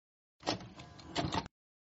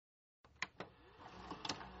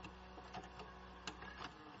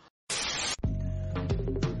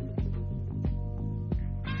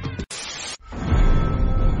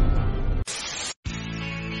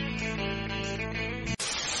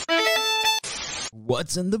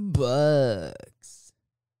What's in the Box?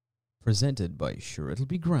 Presented by Sure It'll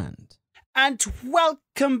Be Grand. And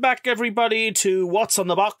welcome back, everybody, to What's on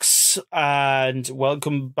the Box. And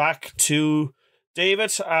welcome back to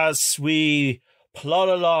David as we plod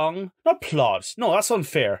along. Not plod. No, that's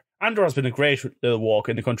unfair. Andor has been a great little walk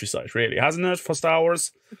in the countryside, really, hasn't it, for Star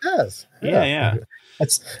Wars? It has. Yeah.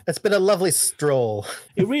 It's been a lovely stroll.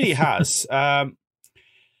 It really has.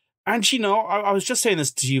 And, you know, I was just saying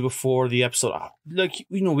this to you before the episode. Like,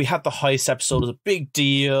 you know, we had the heist episode. It was a big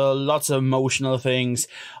deal. Lots of emotional things.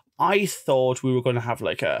 I thought we were going to have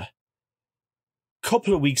like a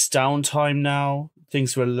couple of weeks downtime now.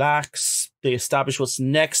 Things relax. They establish what's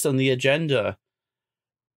next on the agenda.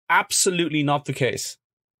 Absolutely not the case.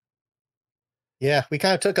 Yeah, we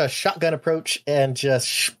kind of took a shotgun approach and just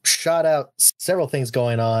shot out several things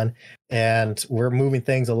going on, and we're moving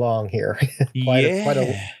things along here.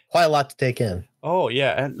 quite a lot to take in. Oh,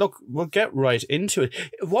 yeah. And look, we'll get right into it.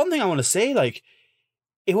 One thing I want to say, like,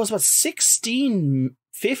 it was about 15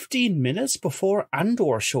 minutes before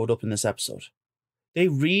Andor showed up in this episode. They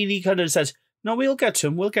really kind of said, no, we'll get to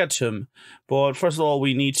him. But first of all,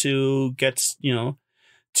 we need to get, you know,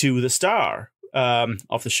 to the star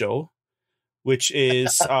of the show, which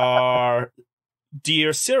is our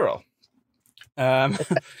dear Cyril.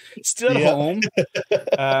 Still at home.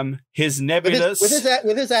 His nebulous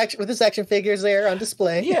with his action figures there on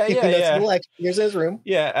display. Yeah. Little action figures in his room.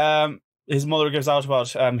 Yeah. His mother gives out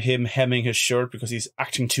about him hemming his shirt because he's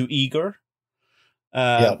acting too eager.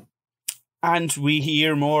 And we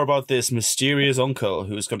hear more about this mysterious uncle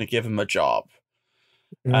who's going to give him a job.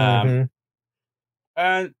 And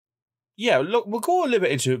yeah, look, we'll go a little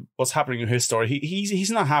bit into what's happening in his story.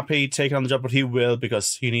 He's not happy taking on the job, but he will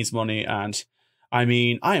because he needs money. And I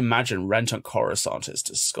mean, I imagine rent on Coruscant is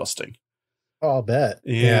disgusting. Oh, I'll bet.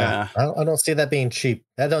 Yeah. I don't see that being cheap.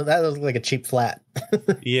 That looks like a cheap flat.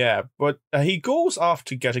 Yeah, but he goes off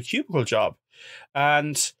to get a cubicle job.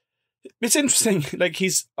 And it's interesting. Like,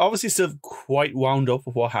 he's obviously still quite wound up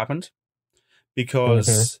with what happened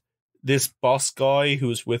because this boss guy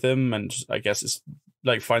who's with him and I guess is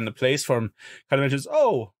like find the place for him kind of mentions,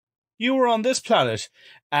 oh, you were on this planet,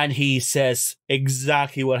 and he says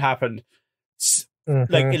exactly what happened.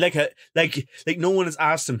 Like no one has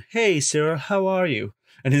asked him, hey Sarah, how are you?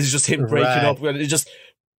 And it's just him breaking up and it's just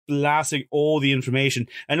blasting all the information.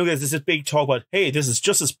 And look, there's this big talk about, hey, this is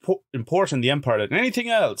just as important in the Empire than anything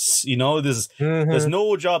else, you know, there's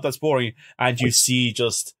no job that's boring. And you see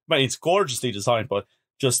just, well, it's gorgeously designed, but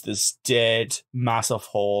just this dead massive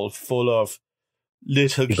hall full of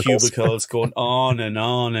little cubicles going on and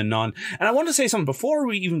on and on. And I want to say something before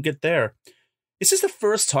we even get there. Is this the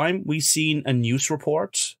first time we've seen a news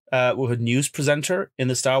report with a news presenter in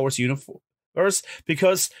the Star Wars universe?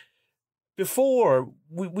 Because before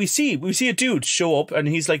we see a dude show up and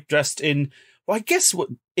he's like dressed in, well, I guess what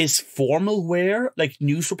is formal wear, like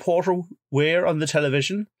news reporter wear on the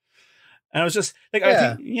television. And I was just like,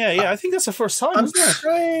 I think that's the first time.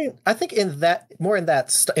 I think in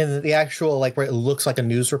the actual, like, where it looks like a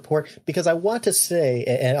news report, because I want to say,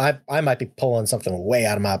 and I might be pulling something way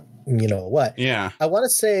out of my, you know what? Yeah. I want to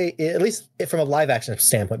say, at least from a live action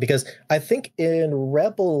standpoint, because I think in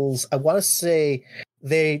Rebels, I want to say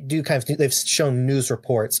they do kind of, they've shown news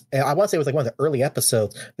reports. And I want to say it was like one of the early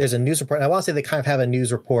episodes. There's a news report. And I want to say they kind of have a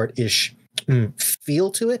news report-ish feel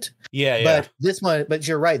to it. Yeah. But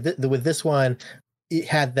you're right. With this one, it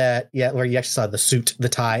had that, where you actually saw the suit, the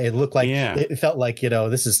tie. It looked like, it felt like, you know,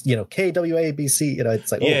 this is, you know, KWABC, you know,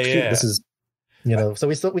 it's like, this is, you know, so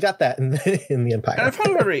we got that in the Empire. And I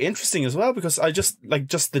found it very interesting as well, because I just like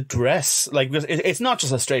just the dress, like, it's not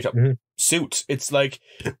just a straight up suit. It's like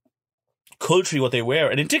culturally what they wear.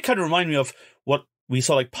 And it did kind of remind me of what we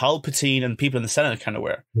saw like Palpatine and people in the Senate kind of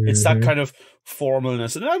wear. It's that kind of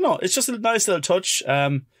formalness. And I don't know, it's just a nice little touch.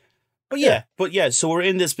 But yeah, so we're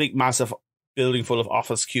in this big, massive building full of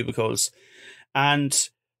office cubicles. And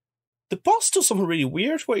the boss does something really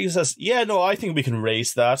weird where he says, yeah, no, I think we can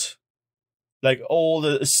raise that. Like all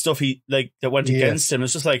the stuff that went against him.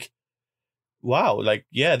 It's just like, wow, like,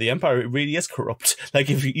 yeah, the Empire really is corrupt.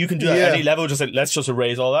 Like, if you can do that at any level, just like, let's just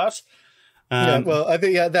erase all that. Well, I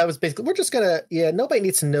think that was basically, we're just gonna nobody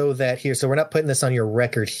needs to know that here, so we're not putting this on your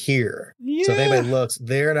record here. So if anybody looks,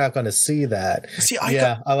 they're not going to see that. See,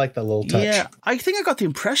 I like that little touch. Yeah, I think I got the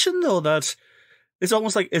impression though that it's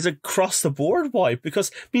almost like it's across the board wipe,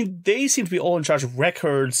 because I mean they seem to be all in charge of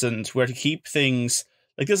records and where to keep things.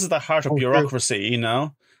 Like, this is the heart of bureaucracy, you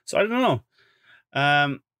know. So I don't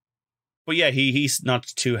know. But yeah, he's not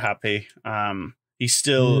too happy. He's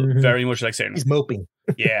still very much like saying he's moping.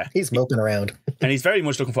 Yeah. He's moping around. And he's very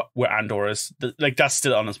much looking for where Andor is. Like, that's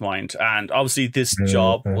still on his mind. And obviously this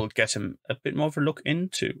job will get him a bit more of a look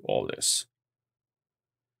into all this.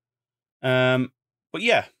 But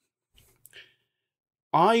yeah.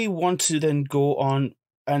 I want to then go on,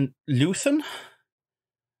 and Luthen?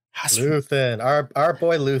 Luthen, our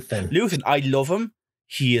boy Luthen. Luthen, I love him.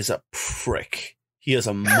 He is a prick. He is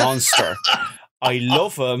a monster. I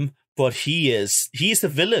love him, but he's the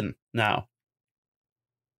villain now.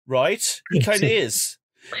 Right? He kind of is.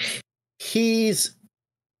 He's,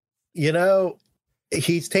 you know,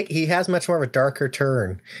 he has much more of a darker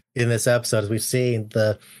turn in this episode, as we've seen.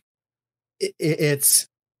 It's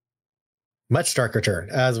much darker turn,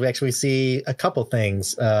 as we actually see a couple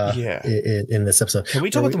things in this episode. Can we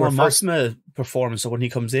talk about the Mon Mothma performance of when he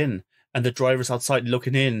comes in and the driver's outside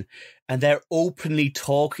looking in and they're openly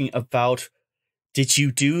talking about, did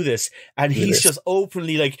you do this? And he's just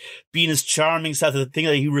openly like being his charming self, the thing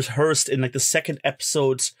that he rehearsed in like the second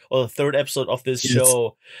episode or the third episode of this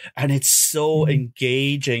show. And it's so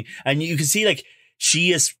engaging. And you can see like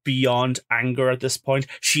she is beyond anger at this point.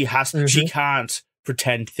 She can't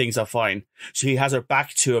pretend things are fine. So he has her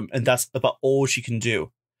back to him, and that's about all she can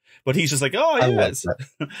do. But he's just like, oh, yes.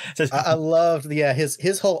 I loved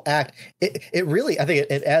his whole act. It really, I think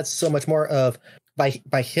it adds so much more of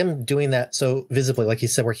by him doing that so visibly, like you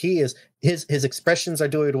said, where he is, his expressions are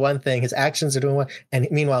doing one thing, his actions are doing one, and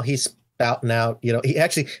meanwhile he's spouting out, you know,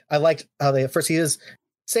 I liked how at first he is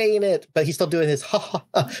saying it, but he's still doing his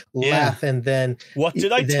laugh, and then what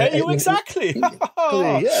did I tell you exactly?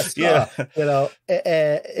 Yes, you know,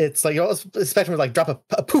 it's like, you know, especially like drop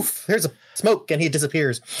a poof, here's a smoke, and he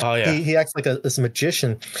disappears. Oh yeah, he acts like this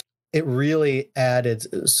magician. It really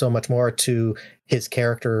added so much more to his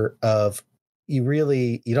character of you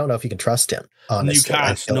don't know if you can trust him. Honestly, you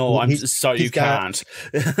can't. No, I'm sorry, you can't.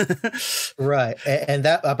 Right, and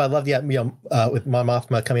that I love. Yeah, you know, with Mon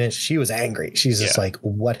Mothma coming in, she was angry. She's just like,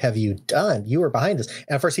 "What have you done? You were behind this."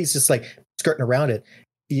 And at first, he's just like skirting around it,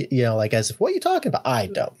 you know, like as if, "What are you talking about? I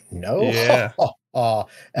don't know." Yeah.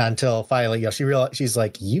 Until finally, you know, she's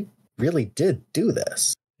like, "You really did do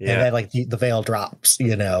this." Yeah. And then like the veil drops,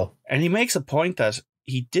 you know. And he makes a point that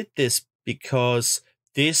he did this because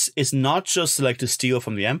this is not just like to steal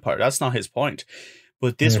from the Empire. That's not his point.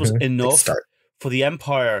 But this was enough for the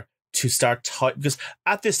Empire to start because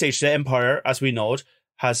at this stage, the Empire, as we know it,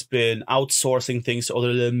 has been outsourcing things to other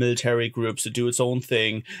little military groups to do its own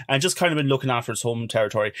thing and just kind of been looking after its home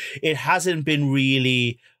territory. It hasn't been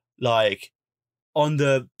really like on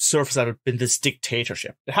the surface that have been this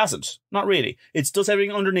dictatorship. It hasn't. Not really. It does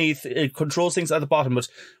everything underneath. It controls things at the bottom. But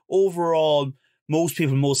overall, most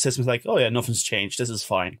people, most systems like, oh yeah, nothing's changed. This is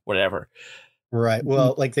fine. Whatever. Right.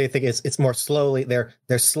 Well, like they think it's more slowly. They're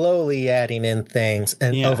slowly adding in things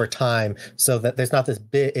and over time, so that there's not this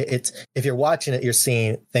big. It's if you're watching it, you're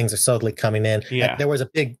seeing things are slowly coming in. Yeah. There was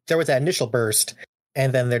that initial burst,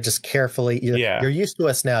 and then they're just carefully. You're used to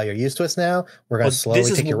us now. You're used to us now. We're going to slowly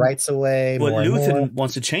take your rights away. But Luthen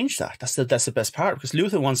wants to change that. That's the best part, because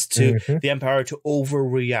Luthen wants the Empire to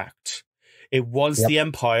overreact. It wants the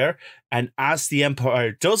Empire, and as the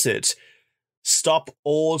Empire does it, stop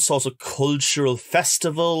all sorts of cultural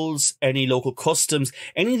festivals, any local customs,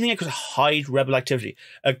 anything that could hide rebel activity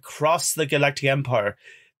across the Galactic Empire.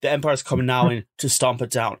 The Empire is coming now in to stomp it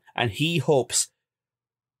down, and he hopes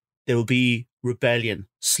there will be rebellion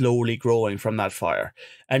slowly growing from that fire.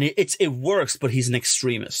 And it works, but he's an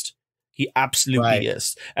extremist. He absolutely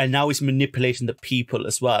is. And now he's manipulating the people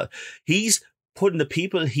as well. He's putting the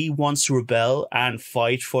people he wants to rebel and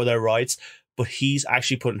fight for their rights, but he's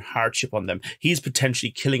actually putting hardship on them. He's potentially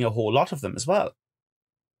killing a whole lot of them as well.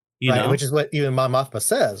 You know? Which is what even Mon Mothma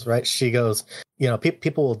says, right? She goes, you know,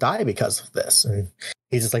 people will die because of this. And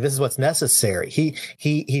he's just like, this is what's necessary.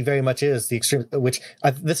 He very much is the extreme, which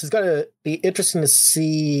this is going to be interesting to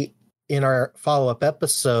see in our follow-up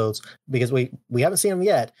episodes, because we haven't seen him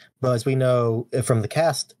yet, but as we know from the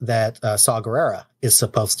cast that Saw Gerrera is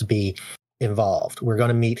supposed to be involved. We're going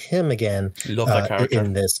to meet him again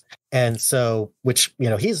in this. And so, which, you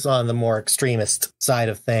know, he's on the more extremist side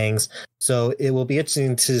of things. So it will be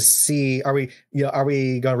interesting to see, are we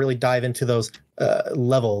going to really dive into those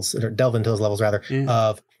levels, or delve into those levels rather,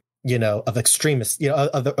 of, you know, of extremists, you know,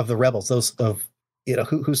 of the rebels, those of, you know,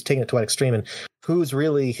 who's taking it to what extreme and who's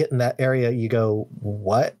really hitting that area. You go,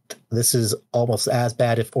 what? This is almost as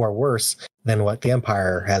bad, if or worse, than what the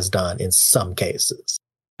Empire has done in some cases.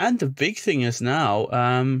 And the big thing is now,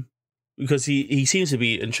 because he seems to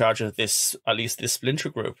be in charge of this, at least this splinter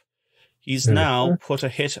group, he's now put a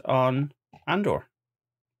hit on Andor.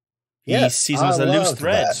 He sees him as a loose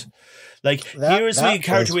thread. Like, here is the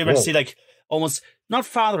character we're about to see, like, almost not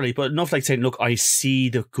fatherly, but enough like saying, look, I see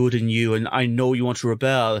the good in you and I know you want to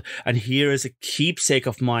rebel. And here is a keepsake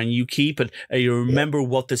of mine. You keep it and you remember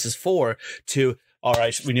what this is for. To, all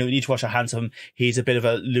right, we need to wash our hands of him. He's a bit of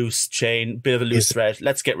a loose chain, bit of a loose thread.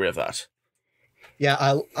 Let's get rid of that.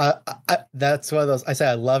 Yeah, I that's one of those. I say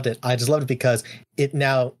I loved it. I just loved it because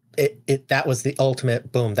that was the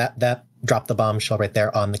ultimate boom. That dropped the bombshell right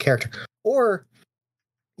there on the character. Or,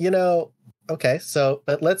 okay, so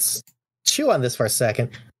but let's chew on this for a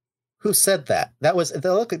second. Who said that? That was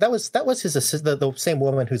his assistant, the same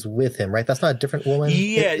woman who's with him, right? That's not a different woman.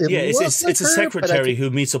 Yeah, it's a secretary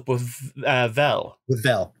who meets up with Vel. With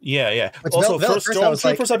Vel. Yeah. Which also, first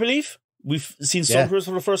stormtroopers, I believe. We've seen stormtroopers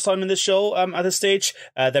for the first time in this show at this stage.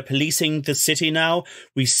 They're policing the city now.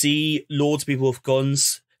 We see loads of people with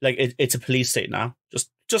guns. Like, it's a police state now.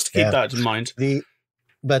 Just to keep that in mind.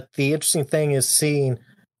 But the interesting thing is seeing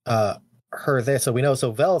her there. So we know,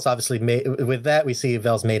 Vel's obviously with that, we see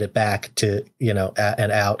Vel's made it back to,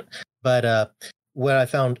 and out. But what I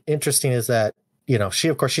found interesting is that,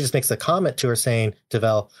 she just makes a comment to her saying to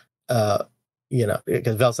Vel,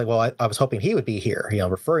 because Vel's like, well, I was hoping he would be here,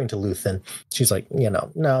 referring to Luthen. She's like,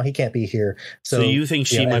 no, he can't be here. So you think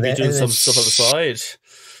she might be doing some stuff on the side?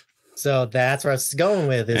 So that's where I was going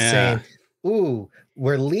with, is saying, ooh,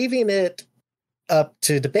 we're leaving it up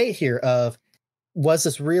to debate here of, was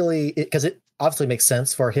this really, because it obviously makes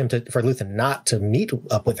sense for Luthen not to meet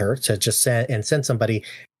up with her, to just send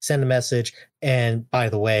a message, and by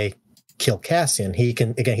the way, kill Cassian. He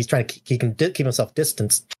can keep himself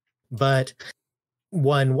distanced, but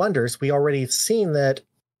one wonders, we already seen that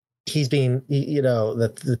he's being,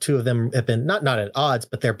 that the two of them have been not at odds,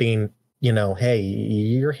 but they're being, hey,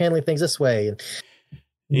 you're handling things this way. And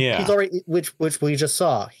he's already, which we just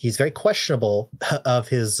saw, he's very questionable of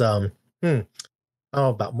his,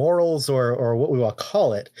 about morals or what we want to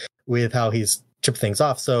call it, with how he's chipped things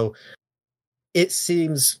off. So it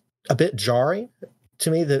seems a bit jarring to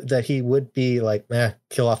me that he would be like,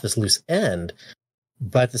 kill off this loose end.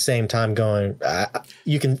 But at the same time going,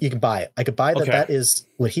 you can buy it. I could buy that that is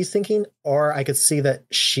what he's thinking, or I could see that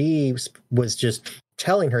she was just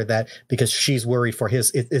telling her that because she's worried for this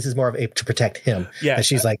is more of to protect him. Yeah. And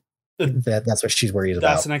she's like, that's what she's worried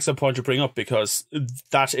about. That's an excellent point to bring up, because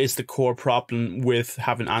that is the core problem with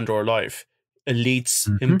having Andor alive. It leads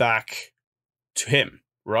him back to him,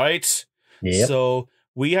 right? Yep. So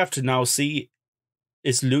we have to now see,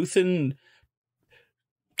 does Luthen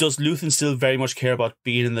still very much care about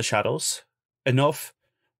being in the shadows enough?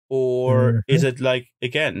 Or is it like,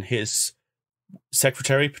 again, his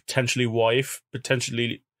secretary, potentially wife,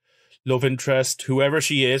 potentially love interest, whoever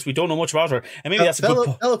she is, we don't know much about her, and maybe that's a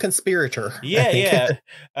good fellow conspirator. Yeah.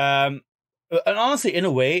 And honestly, in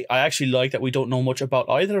a way, I actually like that we don't know much about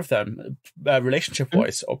either of them, relationship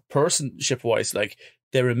wise or personship wise. Like,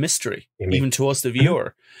 they're a mystery, even to us, the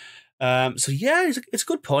viewer. So yeah, it's a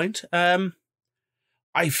good point.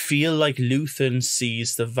 I feel like Luthen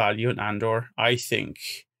sees the value in Andor. I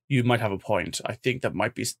think you might have a point. I think that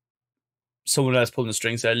might be someone else pulling the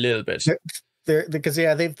strings there a little bit. Because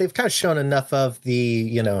they've kind of shown enough of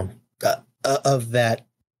the of that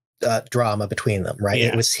drama between them, right?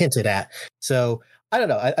 It was hinted at. So I don't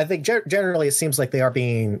know. I think generally it seems like they are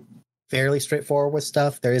being fairly straightforward with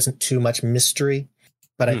stuff. There isn't too much mystery,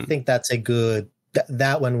 but I think that's a good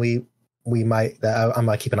that one we might I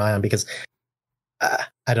might keep an eye on, because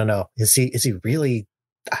I don't know. Is he really?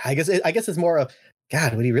 I guess it's more of,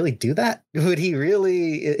 God, would he really do that?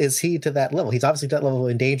 Is he to that level? He's obviously to that level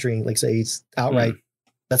of endangering, like, say, he's outright,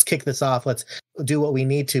 let's kick this off. Let's do what we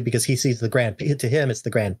need to, because he sees to him, it's the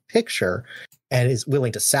grand picture, and is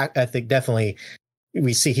willing to I think definitely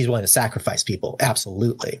we see he's willing to sacrifice people.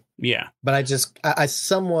 Absolutely. Yeah. But I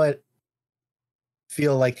somewhat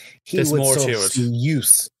feel like there's would more still to it.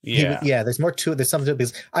 Use. Yeah. There's more to it. There's something to it,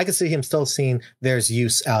 because I can see him still seeing there's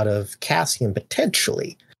use out of Cassian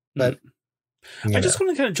potentially, but I just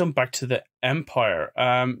want to kind of jump back to the Empire.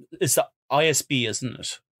 It's the ISB, isn't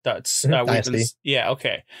it? That's ISB. Yeah,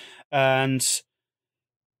 okay. And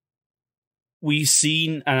we've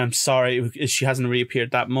seen, and I'm sorry, she hasn't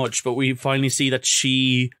reappeared that much, but we finally see that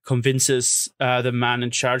she convinces the man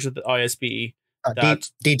in charge of the ISB.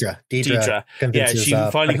 Deidre. Yeah, she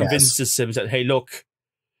finally convinces him that, hey, look,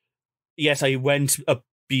 yes, I went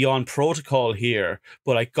beyond protocol here,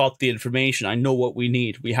 but I got the information. I know what we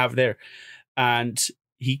need. We have there. And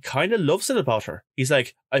he kind of loves it about her. He's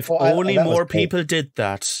like, if only more people did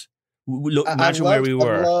that. Look, imagine where we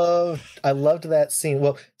were. I loved that scene.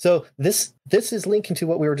 Well, so this is linking to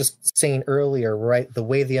what we were just saying earlier, right? The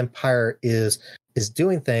way the Empire is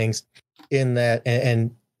doing things in that,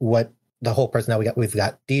 and what the whole person, now we've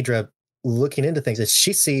got Deidre looking into things. As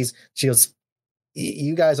she goes,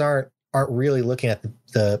 you guys aren't really looking at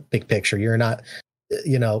the big picture. You're not,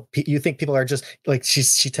 you think people are just like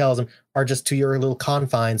she tells them are just to your little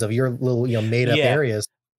confines of your little made up areas.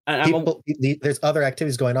 And there's other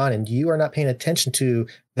activities going on, and you are not paying attention to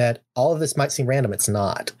that. All of this might seem random. It's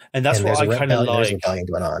not. And that's what I kind of like. There's rebellion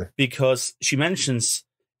going on because she mentions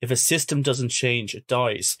if a system doesn't change, it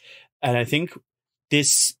dies. And I think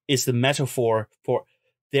this is the metaphor for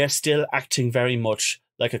they're still acting very much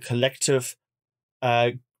like a collective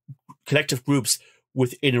groups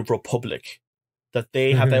within a republic. That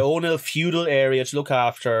they have their own little feudal area to look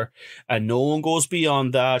after, and no one goes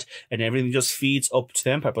beyond that, and everything just feeds up to the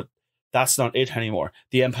empire. But that's not it anymore.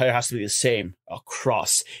 The empire has to be the same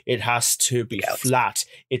across. It has to be flat.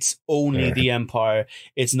 It's only the empire.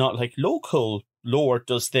 It's not like local lord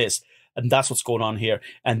does this, and that's what's going on here.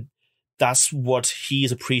 And that's what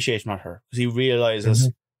he's appreciating about her, because he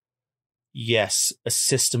realizes, yes, a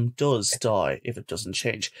system does die if it doesn't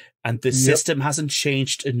change. And the system hasn't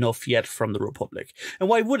changed enough yet from the Republic. And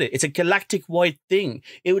why would it? It's a galactic-wide thing.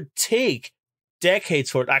 It would take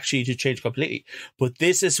decades for it actually to change completely. But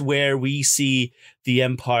this is where we see the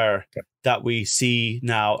Empire that we see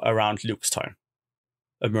now around Luke's time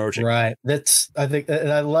emerging. Right. I think,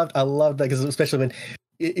 and I loved that, because especially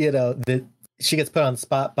when, she gets put on the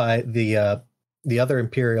spot by the other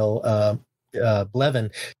Imperial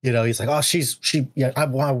Blevin, he's like, oh, I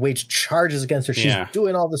want to wage charges against her. She's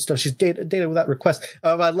doing all this stuff. She's data without request.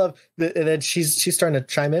 I love that. And then she's starting to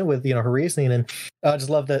chime in with her reasoning, and I just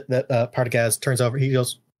love that Partagaz turns over. He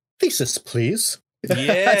goes, "Thesis, please."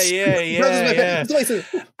 Yeah.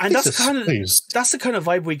 And that's the kind of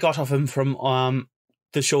vibe we got off him from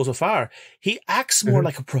the show so far. He acts more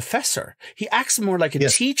like a professor. He acts more like a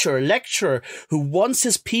teacher, a lecturer who wants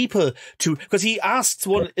his people to, because he asks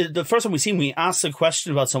the first time we see him, he asks a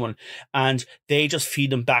question about someone and they just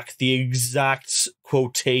feed him back the exact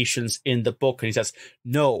quotations in the book. And he says,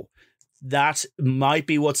 no, that might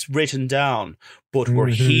be what's written down, but we're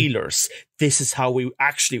healers. This is how we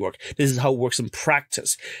actually work. This is how it works in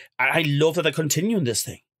practice. I love that they continue in this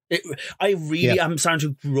thing. I really am starting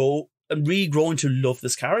to grow. I'm really growing to love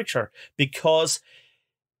this character because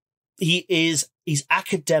he's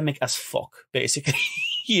academic as fuck, basically.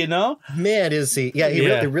 Man, is he? Yeah, he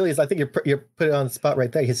really is. I think you're put it on the spot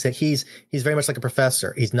right there. He said he's very much like a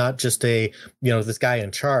professor. He's not just this guy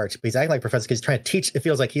in charge, but he's acting like a professor because he's trying to teach. It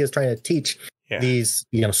feels like he is trying to teach these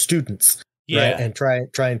students. Right. And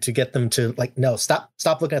trying to get them to no, stop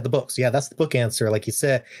looking at the books. Yeah, that's the book answer, like you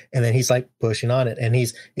said. And then he's like pushing on it, and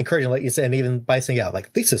he's encouraging, like you said, and even by saying,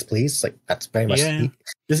 thesis, please. Like that's very much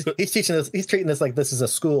he's teaching this. He's treating this like this is the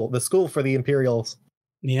school for the Imperials.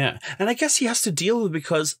 Yeah, and I guess he has to deal with it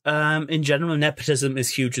because in general, nepotism is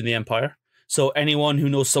huge in the Empire. So anyone who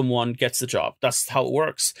knows someone gets the job. That's how it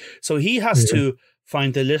works. So he has to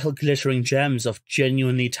find the little glittering gems of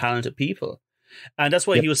genuinely talented people. And that's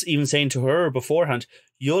why he was even saying to her beforehand,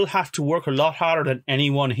 you'll have to work a lot harder than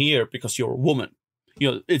anyone here because you're a woman.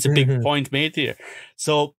 It's a big point made here.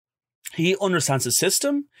 So he understands the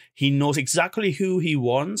system. He knows exactly who he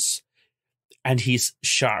wants. And he's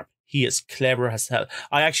sharp. He is clever as hell.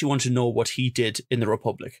 I actually want to know what he did in the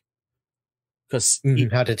Republic. Because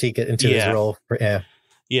how did he get into his role?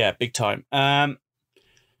 Yeah, big time.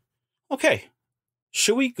 Okay.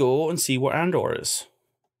 Should we go and see where Andor is?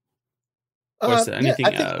 Or is there anything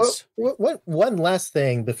else? One last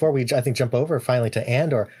thing before we, I think, jump over finally to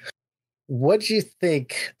Andor. What do you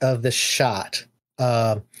think of the shot?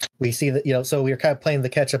 We see that, so we're kind of playing the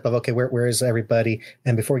catch up of, okay, where is everybody?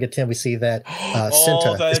 And before we get to him, we see that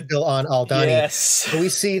Cinta is still on Aldhani. Yes. So we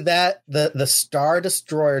see that the Star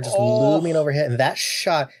Destroyer just looming overhead, and that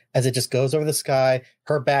shot as it just goes over the sky,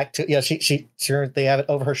 her back to, they have it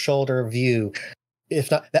over her shoulder view. If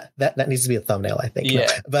not, that needs to be a thumbnail, I think. Yeah.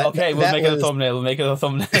 But okay, we'll make it a thumbnail. We'll make it a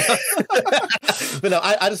thumbnail. But no,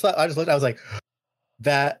 I just looked. I was like,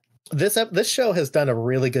 that this show has done a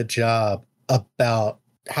really good job about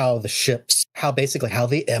how the ships, how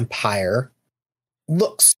the Empire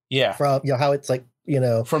looks. Yeah. From how it's like,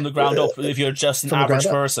 from the ground up. If you're just an average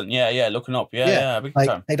person, looking up, big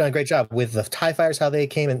time. They've done a great job with the TIE fighters, how they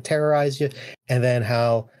came and terrorized you, and then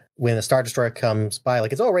how, when the Star Destroyer comes by,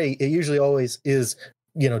 it usually always is,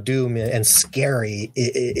 doom and scary.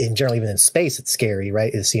 In general, even in space, it's scary,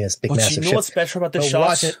 right? It's seen as big, massive. You know what's better about this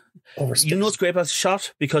shot? You know what's great about the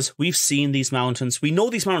shot? Because we've seen these mountains. We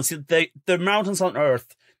know these mountains. They're mountains on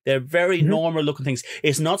Earth They're very normal looking things.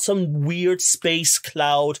 It's not some weird space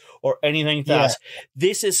cloud or anything like that.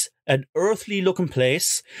 This is an earthly looking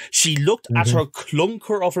place. She looked at her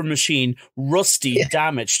clunker of her machine, rusty,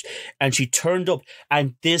 damaged, and she turned up,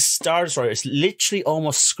 and this Star Destroyer is literally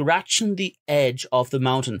almost scratching the edge of the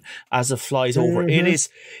mountain as it flies over. It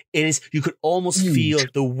is, you could almost feel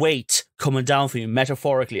the weight coming down for you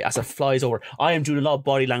metaphorically as it flies over. I am doing a lot of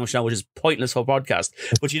body language now, which is pointless for a podcast,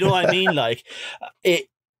 but you know what I mean? Like, it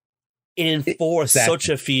enforced such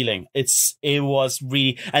a feeling. It was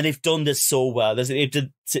really, and they've done this so well. They did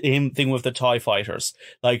the same thing with the TIE fighters.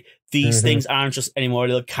 Like, these things aren't just anymore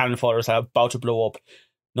little cannon fighters that are about to blow up.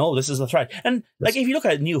 No, this is a threat. And like, if you look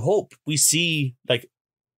at New Hope, we see like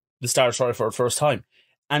the Star Destroyer for the first time,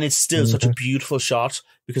 and it's still such a beautiful shot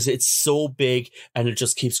because it's so big and it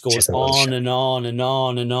just keeps going on and on and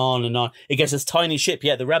on and on and on. It gets this tiny ship,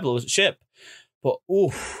 the Rebel ship, but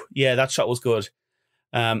that shot was good.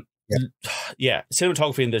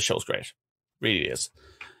 Cinematography in this show is great, really is,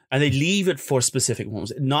 and they leave it for specific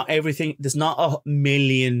ones. Not everything. There's not a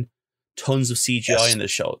million tons of CGI in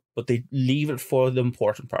this show, but they leave it for the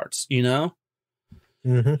important parts, you know.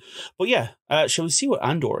 But shall we see what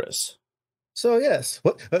Andor is? So yes,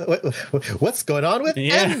 what's going on with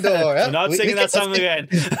Andor? I'm not singing that song again.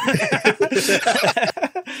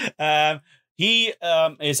 He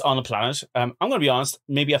is on a planet. I'm going to be honest.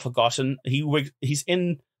 Maybe I've forgotten. He's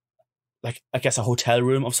in, like, I guess a hotel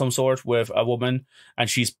room of some sort with a woman, and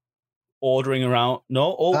she's ordering around.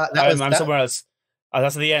 No, I'm somewhere else.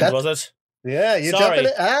 That's at the end, was it? Yeah, you're Sorry, jumping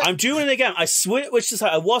it. I'm doing it again. I switched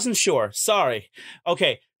aside. I wasn't sure. Sorry.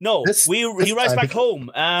 Okay, no. He rides back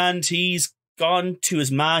home, and he's gone to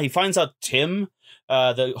his ma. He finds out Tim,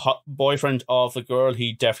 the boyfriend of the girl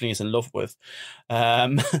he definitely is in love with. He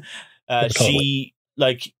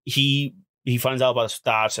finds out about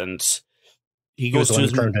that, and he goes to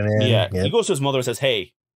his he goes to his mother and says,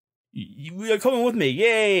 "Hey, you're coming with me?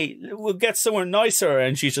 Yay! We'll get somewhere nicer."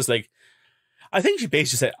 And she's just like, I think she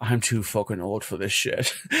basically said, "I'm too fucking old for this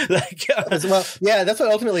shit." Like, well, yeah, that's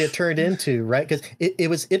what ultimately it turned into, right? Because it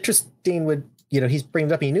was interesting when he's bringing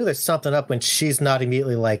it up. He knew there's something up when she's not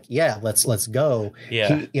immediately like, "Yeah, let's go."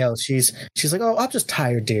 Yeah, she's like, "Oh, I'm just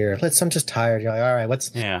tired, dear. I'm just tired." You're like, "All right, what's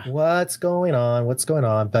going on? What's going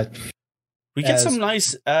on?" But we get some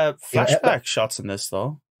nice flashback shots in this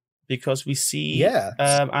though, because we see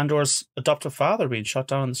Andor's adoptive father being shot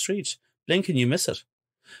down on the street. Blink and you miss it.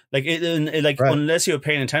 Like, unless you're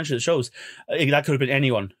paying attention to the shows, that could have been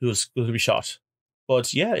anyone who was going to be shot.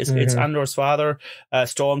 But yeah, it's Andor's father.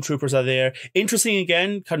 Stormtroopers are there. Interesting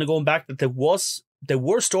again, kind of going back that there were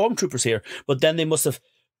stormtroopers here, but then they must have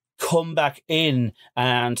come back in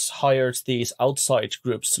and hired these outside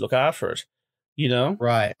groups to look after it. You know,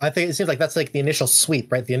 right? I think it seems like that's like the initial sweep,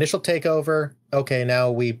 right? The initial takeover. Okay, now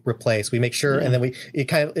we replace, we make sure, and then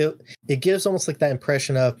it gives almost like that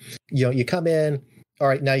impression of you come in. All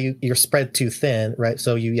right, now you're spread too thin, right?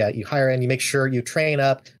 So you hire in, you make sure you train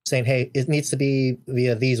up, saying, hey, it needs to be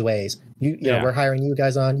via these ways. We're hiring you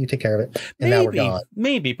guys on, you take care of it, and now we're gone.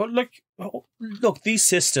 Maybe, but look, these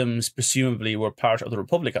systems presumably were part of the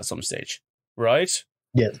Republic at some stage, right?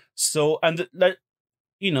 Yeah. So, and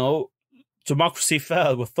democracy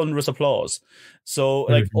fell with thunderous applause. So,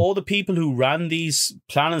 all the people who ran these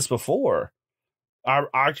planets before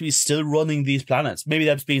are actually still running these planets. Maybe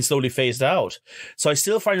that's being slowly phased out. So I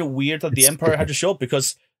still find it weird that the Empire had to show up,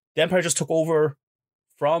 because the Empire just took over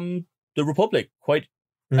from the Republic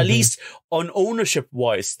at least on ownership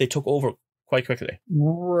wise, they took over quite quickly.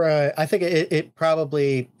 Right. I think it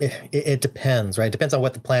probably depends, right? It depends on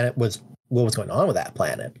what the planet was, what was going on with that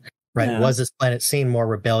planet, right? Yeah. Was this planet seen more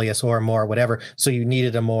rebellious or more whatever? So you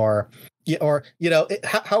needed a more, or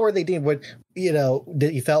how are they dealing with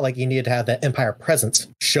that you felt like you needed to have that Empire presence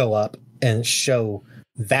show up and show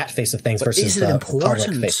that face of things versus the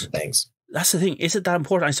public face of things? That's the thing. Is it that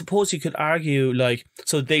important? I suppose you could argue,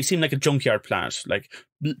 so they seem like a junkyard planet.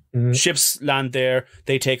 Ships land there,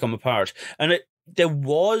 they take them apart, and there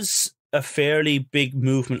was a fairly big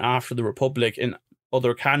movement after the Republic in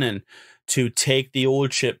other canon to take the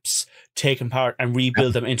old ships, take them apart, and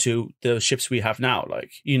rebuild them into the ships we have now.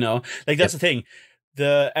 That's the thing.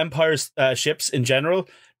 The Empire's ships in general,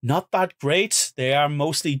 not that great. They are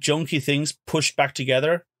mostly junky things pushed back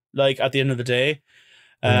together, at the end of the day.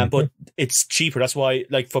 But it's cheaper. That's why,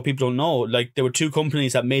 for people who don't know, there were two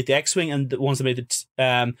companies that made the X-Wing and the ones that made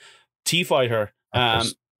the T-Fighter.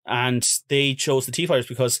 And they chose the T-Fighters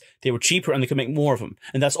because they were cheaper and they could make more of them.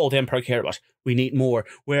 And that's all the Empire cared about. We need more.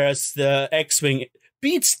 Whereas the X-Wing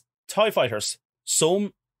beats TIE Fighters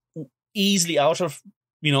so easily out of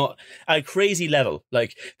you know, at a crazy level.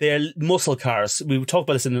 Like, they're muscle cars. We talked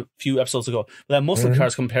about this in a few episodes ago. They're muscle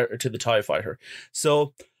cars compared to the TIE fighter.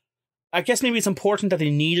 So I guess maybe it's important that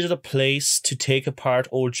they needed a place to take apart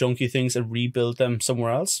old junky things and rebuild them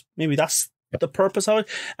somewhere else. Maybe that's the purpose of it.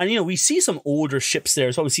 And, you know, we see some older ships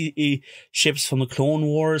there. So we see ships from the Clone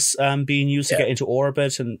Wars being used to get into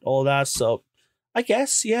orbit and all that. So I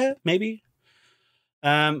guess, yeah, maybe.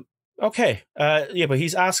 Okay. Yeah, but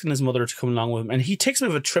he's asking his mother to come along with him, and he takes a bit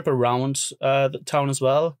of a trip around the town as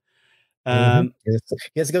well. He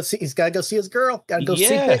has to go see. He's got to go see his girl. Got to go see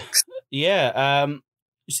things. Yeah.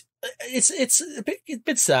 It's a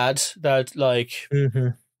bit sad that like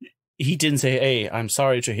he didn't say, "Hey, I'm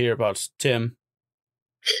sorry to hear about Tim."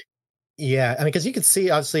 Yeah, I mean, because you could see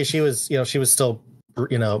obviously she was still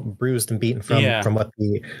bruised and beaten from what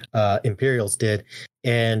the Imperials did,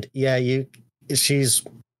 and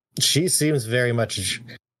she seems very much,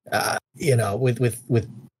 with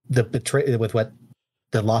the betray, with what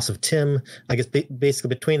the loss of Tim, I guess basically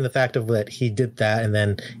between the fact of that he did that and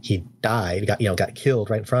then he died, got killed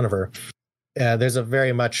right in front of her. There's a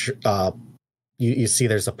very much, you see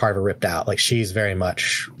there's a part of her ripped out. Like she's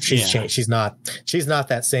changed. She's not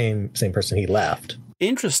that same person he left.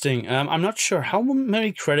 Interesting. I'm not sure how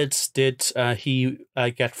many credits did he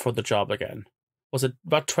get for the job again. Was it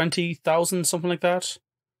about 20,000, something like that?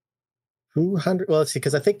 200. Well, let's see,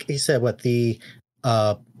 because I think he said what the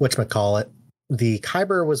whatchamacallit, the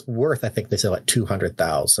Kyber was worth, I think they said like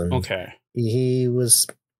 200,000. Okay. He was,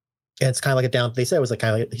 and it's kind of like a down. They said it was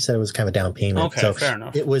he said it was kind of a down payment. Okay, so fair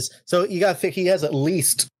enough. It was, so you got to think he has at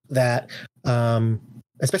least that.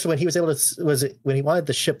 Especially when he was able to, when he wanted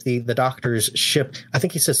the ship, the doctor's ship, I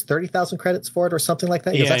think he says 30,000 credits for it or something like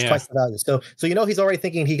that. That's twice the value. So he's already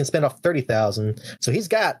thinking he can spend off 30,000. So he's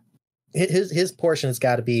got his portion has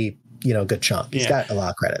got to be a good chunk. He's got a lot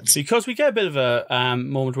of credits. Because we get a bit of a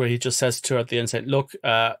moment where he just says to her at the end, say, "Look,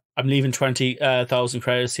 I'm leaving 20,000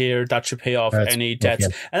 credits here. That should pay off any debts."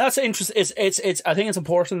 And that's interesting. It's I think it's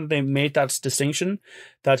important that they made that distinction,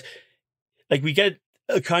 that like we get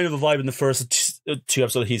a kind of a vibe in the first two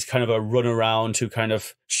episodes. He's kind of a run around who kind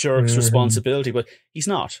of shirks responsibility, but he's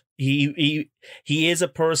not. He is a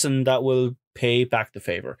person that will pay back the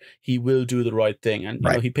favor. He will do the right thing, and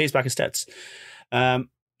he pays back his debts.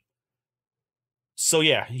 So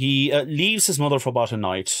yeah, he leaves his mother for about a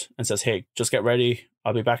night and says, "Hey, just get ready.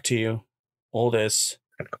 I'll be back to you." All this.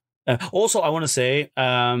 Also, I want to say,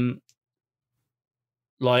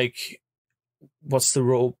 what's the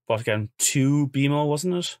robot again? 2 Bimo,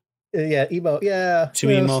 wasn't it? Yeah, Emo. Yeah, 2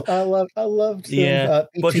 Emo. I loved him. Yeah,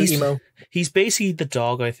 but Emo. He's basically the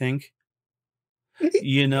dog, I think.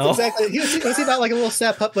 Exactly. Was he not like a little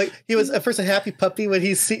sad pup? Like he was at first a happy puppy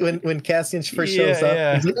when Cassian first shows up.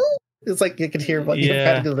 Yeah. He's like, oh! It's like you could hear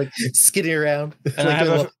kind of like skidding around, and like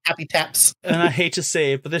little happy taps. And I hate to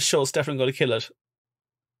say it, but this show's definitely going to kill it.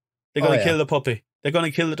 They're going to kill the puppy. They're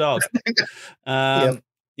going to kill the dog.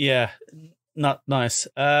 Yeah, not nice.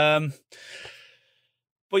 But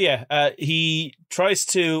yeah, he tries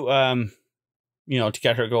to to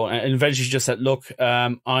get her going, and eventually she just said, "Look,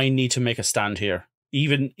 I need to make a stand here."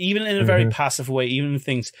 Even in a very passive way, even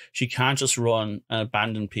things she can't just run and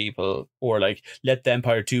abandon people or like let the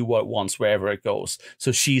Empire do what it wants wherever it goes.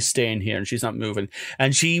 So she's staying here and she's not moving.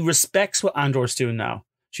 And she respects what Andor's doing now.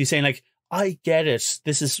 She's saying like, "I get it.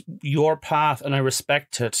 This is your path and I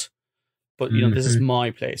respect it. But this is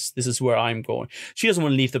my place. This is where I'm going." She doesn't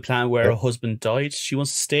want to leave the planet where her husband died. She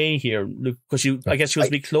wants to stay here because I guess she wants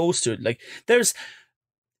to be close to it. Like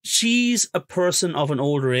she's a person of an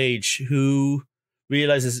older age who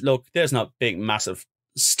realizes, look, there's not big, massive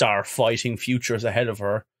star fighting futures ahead of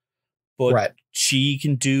her, but she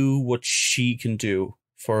can do what she can do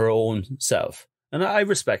for her own self, and I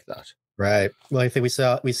respect that. Right. Well, I think we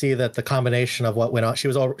see that the combination of what went on. She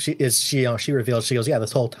revealed, she goes, yeah,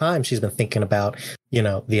 this whole time she's been thinking about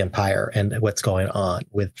the Empire and what's going on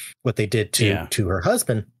with what they did to her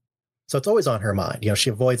husband. So it's always on her mind. She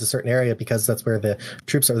avoids a certain area because that's where the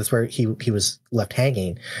troops are. That's where he was left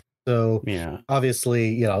hanging. So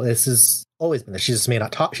obviously, this has always been there. She just may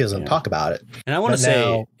not talk. She doesn't talk about it. And I want to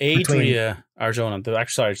say, Adria Arjona, the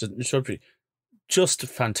actress, should be just a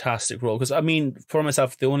fantastic role. Because I mean, for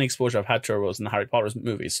myself, the only exposure I've had to her was in the Harry Potter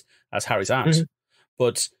movies as Harry's aunt.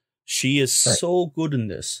 But she is so good in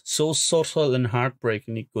this, so subtle and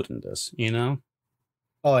heartbreakingly good in this.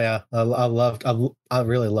 Oh yeah, I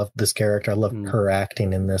really loved this character. I loved her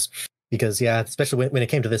acting in this. Because especially when it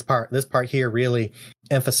came to this part here really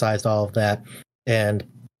emphasized all of that and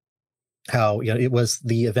how it was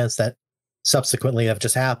the events that subsequently have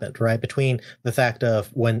just happened, right? Between the fact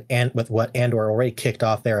of with what Andor already kicked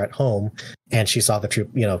off there at home, and she saw the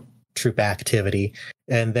troop activity,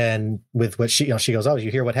 and then with what she goes, oh,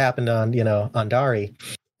 you hear what happened on Dari,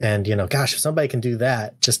 and gosh, if somebody can do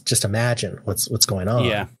that, just imagine what's going on.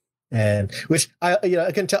 Yeah. And which I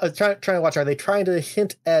can tell, trying to watch. Are they trying to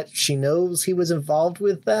hint at she knows he was involved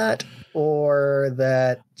with that, or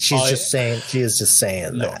that she is just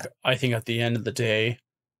saying that? I think at the end of the day,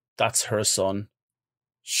 that's her son.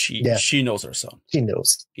 She knows her son. She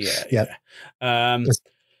knows. Yeah.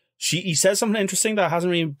 He says something interesting that hasn't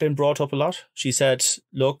really been brought up a lot. She said,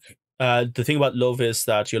 "Look, the thing about love is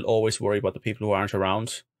that you'll always worry about the people who aren't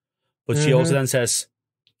around." But she also then says,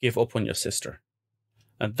 "Give up on your sister."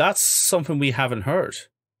 And that's something we haven't heard.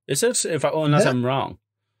 Is it? Unless I'm wrong.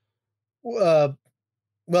 Well,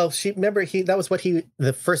 that was what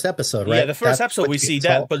the first episode, right? Yeah, the first episode we see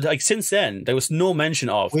that, but like since then, there was no mention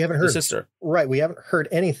of the sister. Right, we haven't heard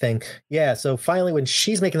anything. Yeah, so finally when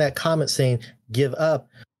she's making that comment saying, give up,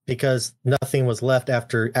 because nothing was left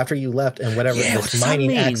after you left, and whatever this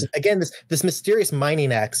mining accident. Again, this mysterious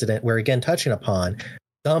mining accident where, again, touching upon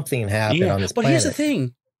something happened on this planet. But here's the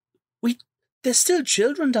thing. There's still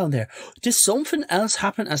children down there. Did something else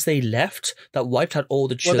happen as they left that wiped out all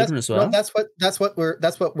the children as well? No, that's what we're.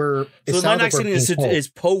 So the mine accident is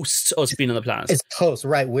post us being on the planet. It's post,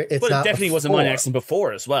 right? But it definitely was a mine accident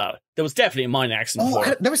before as well. There was definitely a mine accident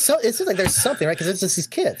before. There was it seems like there's something, right? Because it's just these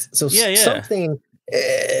kids. So something.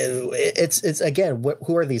 It's again,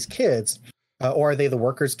 who are these kids? Or are they the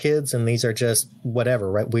workers' kids? And these are just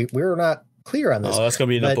whatever, right? We're not clear on this. Oh, that's gonna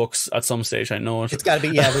be in the books at some stage. I know it. It's got to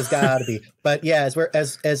be. Yeah, there's got to be. But yeah,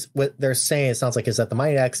 as what they're saying, it sounds like is that the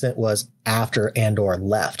mining accident was after Andor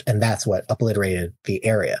left, and that's what obliterated the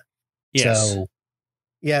area. Yes. So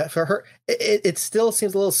yeah, for her, it still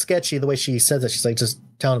seems a little sketchy the way she says it. She's like just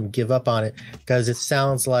telling him to give up on it, because it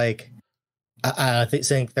sounds like I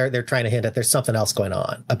think they're trying to hint at there's something else going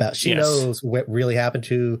on about. She knows what really happened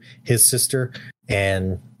to his sister,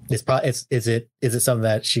 and it's probably is it something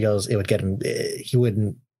that she goes it would get him, he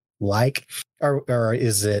wouldn't like, or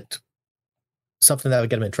is it something that would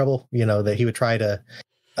get him in trouble, that he would try to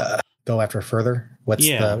go after further? What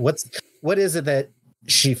is it that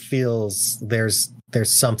she feels there's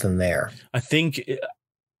something there? I think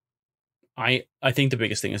the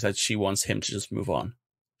biggest thing is that she wants him to just move on.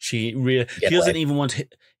 She doesn't even want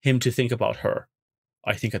him to think about her,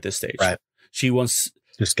 I think, at this stage. Right. She wants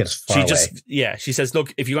just get as far away. She says,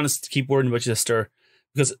 look, if you're going to keep worrying about your sister,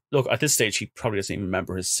 because look, at this stage, he probably doesn't even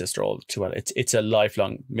remember his sister all too well. It's a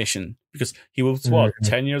lifelong mission, because he was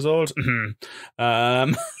 10 years old.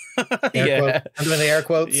 I'm doing the air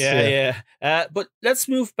quotes. But let's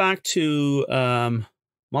move back to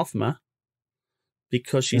Mothma,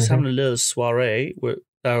 because she's having a little soiree with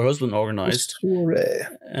her husband organized,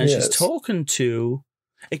 and she's talking to,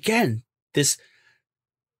 again, this.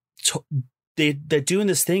 They're doing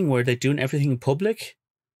this thing where they're doing everything in public,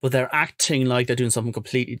 but they're acting like they're doing something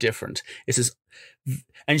completely different. It's this,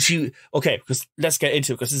 and because let's get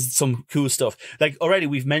into it, because this is some cool stuff. Like already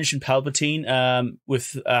we've mentioned Palpatine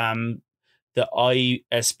with the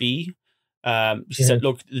ISB. She said,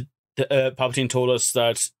 look, Palpatine told us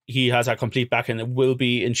that he has our complete backing and will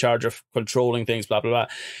be in charge of controlling things, blah, blah, blah.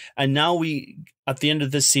 And now at the end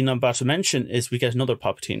of this scene I'm about to mention, we get another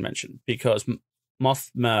Palpatine mention, because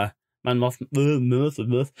Mothma.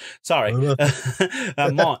 Sorry.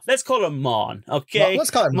 Mon. Let's call her Mon. Okay. Let's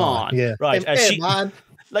call her Mon. Yeah. Right. Hey, Mon.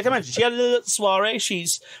 Like I mentioned, she had a little soiree.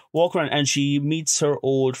 She's walking around and she meets her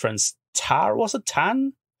old friends. Was it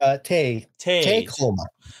Tan? Tay. Colma.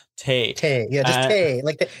 Tay. Yeah, just Tay.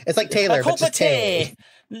 It's like Taylor, but just Tay.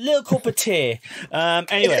 Little cup of tea.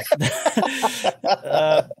 Anyway.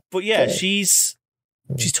 But yeah, she's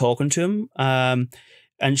talking to him.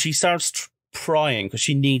 And she starts prying because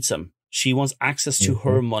she needs him. She wants access to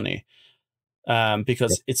her money,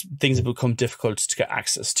 because things have become difficult to get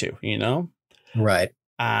access to, Right.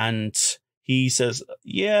 And he says,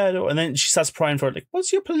 and then she starts prying for it, like,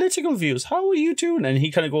 what's your political views? How are you doing? And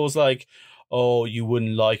he kind of goes like, oh, you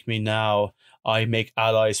wouldn't like me now. I make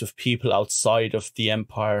allies with people outside of the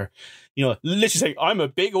Empire. Literally saying, I'm a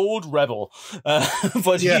big old rebel. And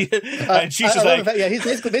she's just like, he's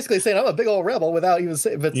basically saying, I'm a big old rebel without even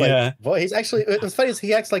saying, but it's like, boy, he's actually, what's funny is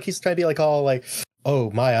he acts like he's trying to be like all like,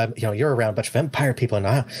 oh my, you're around a bunch of Empire people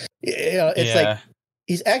now. It's like,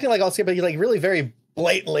 he's acting like all scared, but he's like really very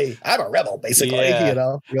blatantly, I'm a rebel, basically,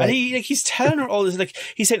 And he's telling her all this, like,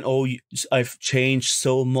 he's saying, oh, I've changed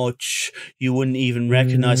so much, you wouldn't even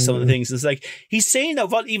recognize some of the things. It's like, he's saying that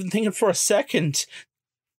without even thinking for a second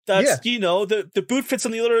that, the boot fits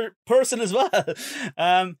on the other person as well.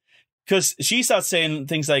 because she starts saying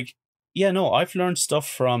things like, "Yeah, no, I've learned stuff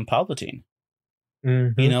from Palpatine."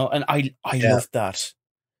 You know, and I love that.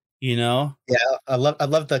 You know, yeah, I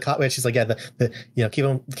love the comment. She's like, yeah, the you know,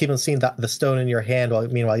 keep them seeing the stone in your hand while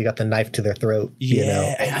meanwhile you got the knife to their throat. Yeah, you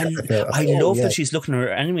know, and I love that she's looking at her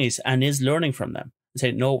enemies and is learning from them and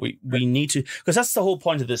saying, no, we need to, because that's the whole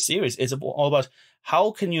point of this series. It's all about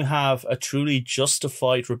how can you have a truly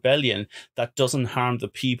justified rebellion that doesn't harm the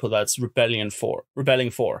people that's rebelling for.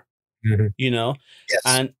 You know, yes.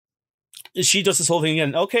 And she does this whole thing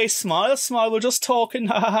again. Okay, smile. We're just talking.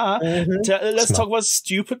 Let's talk about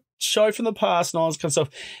stupid shit from the past and all this kind of stuff.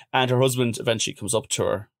 And her husband eventually comes up to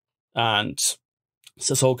her and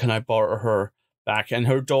says, "Oh, can I borrow her back?" And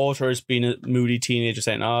her daughter has been a moody teenager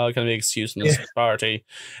saying, "Oh, can I make an excuse in this party?"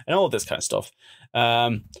 And all this kind of stuff.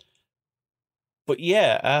 But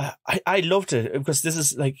yeah, I loved it because this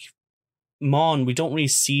is like Mon. We don't really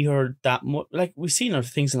see her that much. Like we've seen her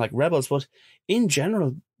things in like Rebels, but in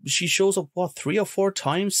general, she shows up 3 or 4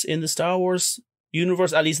 times in the Star Wars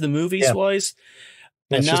universe, at least the movies wise.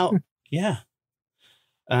 And now,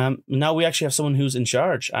 now we actually have someone who's in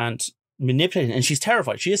charge and manipulating, and she's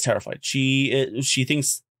terrified. She is terrified. She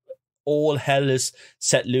thinks all hell is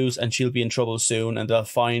set loose and she'll be in trouble soon, and they'll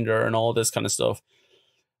find her and all this kind of stuff.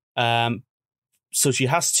 So she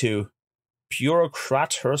has to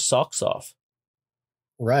bureaucrat her socks off.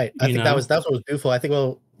 Right. I think that's what was beautiful. I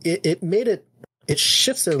think it made it. It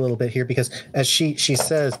shifts it a little bit here because as she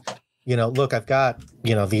says, you know, look, I've got,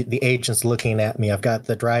 you know, the agent's looking at me. I've got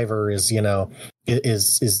the driver is, you know,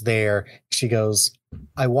 is there. She goes,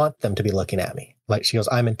 I want them to be looking at me. Like she goes,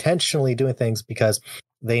 I'm intentionally doing things because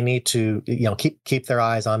they need to, you know, keep their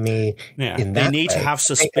eyes on me. Yeah, they need to have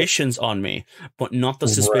suspicions on me, but not the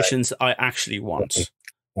suspicions I actually want.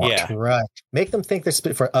 Yeah, right. Make them think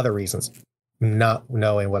they're for other reasons. Not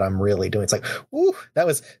knowing what I'm really doing. It's like, ooh, that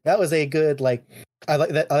was a good, like, I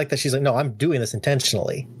like that she's like, no, I'm doing this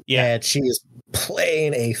intentionally. Yeah. And she is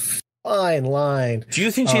playing a fine line. Do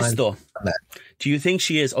you think she's though? Do you think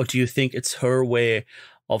she is, or do you think it's her way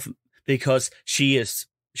of, because she is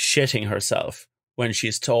shitting herself when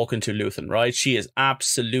she's talking to Luthen, right? She is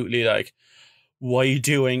absolutely like, what are you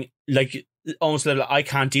doing? Like, almost like, I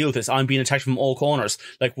can't deal with this. I'm being attacked from all corners.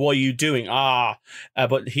 Like, what are you doing?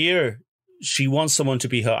 But here, she wants someone to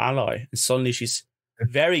be her ally, and suddenly she's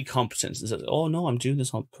very competent and says, "Oh no, I'm doing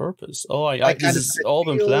this on purpose. Oh, this has all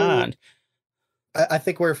been planned." I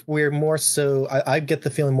think we're more so. I get the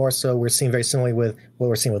feeling more so we're seeing very similarly with what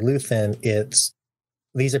we're seeing with Luthen. It's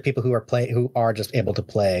these are people who are just able to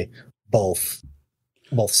play both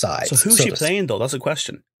sides. So who's she playing though? That's a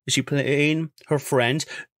question. Is she playing her friend,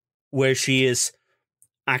 where she is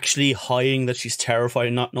actually hiding that she's terrified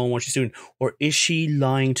and not knowing what she's doing? Or is she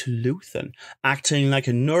lying to Luthen, acting like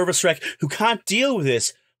a nervous wreck who can't deal with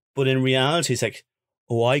this, but in reality it's like,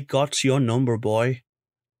 oh, I got your number, boy.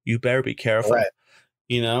 You better be careful. Right.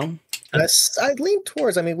 You know? I lean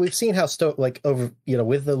towards, I mean, we've seen how stoic, like over, you know,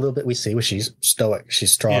 with the little bit we see, where she's stoic,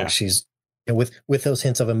 she's strong, she's, you know, with those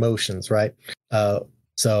hints of emotions, right? I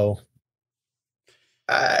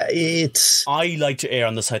like to err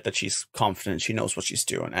on the side that she's confident, she knows what she's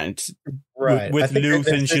doing, and with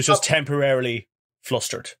Luthen, she's just temporarily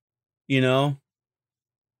flustered, you know.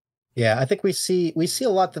 Yeah, I think we see a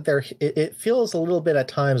lot that it feels a little bit at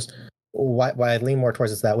times. Why I lean more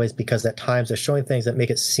towards it that way is because at times they're showing things that make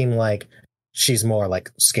it seem like she's more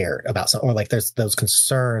like scared about something, or like there's those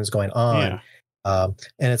concerns going on, and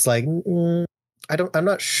it's like I'm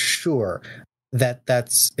not sure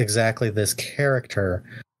that's exactly this character,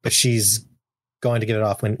 but she's going to get it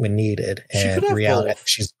off when needed. And in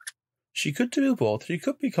reality, she could do both. She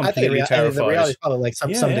could be completely terrified. The reality is probably like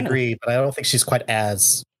some degree, but I don't think she's quite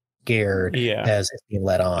as scared as it's being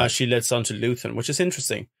led on. As she lets on to Luthen, which is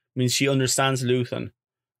interesting. I mean, she understands Luthen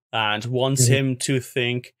and wants him to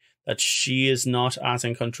think that she is not as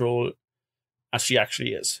in control as she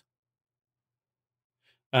actually is.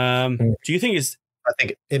 Do you think I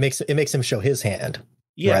think it makes him show his hand.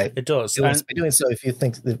 Yeah, right? It does. It wants to be doing so if you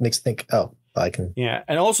think it makes you think, oh, I can. Yeah,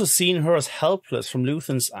 and also seeing her as helpless from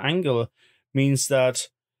Luthen's angle means that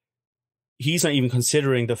he's not even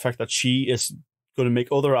considering the fact that she is going to make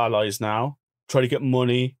other allies now, try to get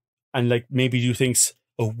money, and like maybe do things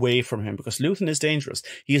away from him, because Luthen is dangerous.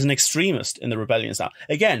 He is an extremist in the rebellions now.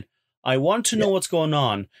 Again, I want to know what's going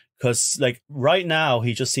on, because like right now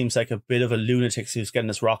he just seems like a bit of a lunatic who's getting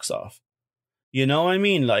his rocks off. You know what I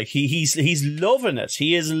mean? Like he's loving it.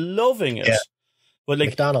 He is loving it. Yeah. But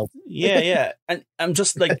like McDonald's. yeah. And I'm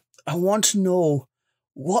just like, I want to know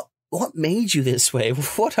what what made you this way?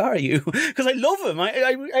 What are you? Because I love him.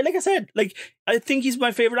 I like I said, like, I think he's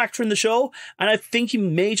my favorite actor in the show, and I think he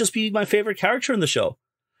may just be my favorite character in the show.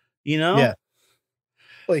 You know? Yeah.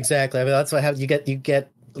 Well, exactly. I mean, that's what happens. You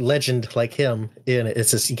get legend like him in it.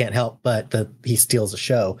 It's just you can't help but that he steals the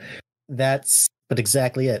show. But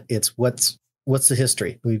exactly it. It's what's the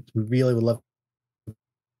history. We really would love.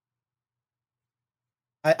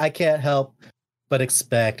 I can't help but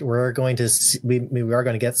expect we're going to we are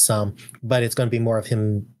going to get some, but it's going to be more of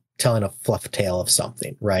him telling a fluff tale of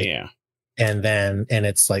something, right? Yeah. And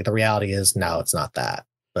it's like the reality is no, it's not that.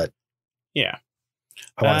 But yeah.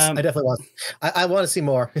 I definitely want. I want to see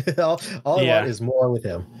more. all I want is more with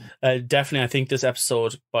him. Definitely, I think this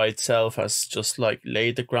episode by itself has just like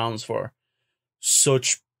laid the grounds for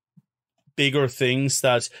such bigger things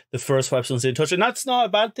that the first 4 episodes didn't touch, and that's not a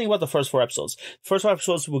bad thing about the first 4 episodes. The first 4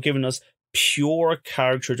 episodes were giving us pure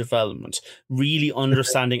character development, really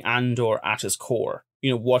understanding Andor at his core.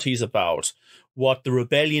 You know what he's about, what the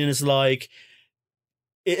rebellion is like.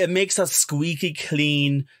 It makes that squeaky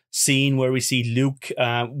clean scene where we see Luke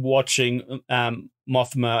watching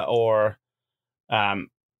Mothma, or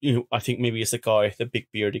I think maybe it's the big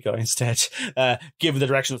beardy guy instead, give the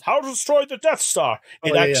directions how to destroy the Death Star.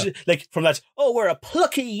 Like from that, we're a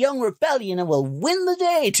plucky young rebellion and we'll win the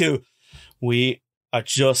day, to we are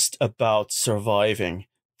just about surviving.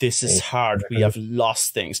 This is hard. We have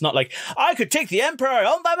lost things. Not like, I could take the Emperor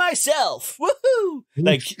on by myself. Woohoo!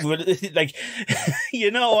 Like, you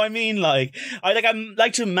know what I mean? Like, I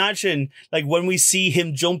like to imagine, like, when we see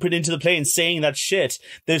him jumping into the plane saying that shit,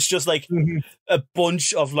 there's just, like, a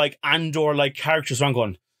bunch of, like, Andor-like characters around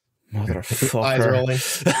going, motherfucker. Eyes rolling.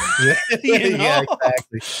 You know? Yeah,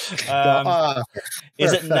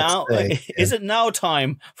 exactly. Is it now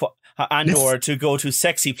time for Andor to go to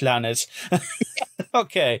Sexy Planet?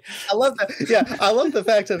 Okay. I love that. Yeah, I love the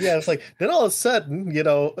fact of, it's like, then all of a sudden,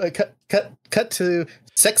 cut to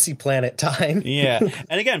Sexy Planet time. Yeah.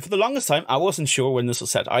 And again, for the longest time, I wasn't sure when this was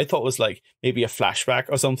set. I thought it was like maybe a flashback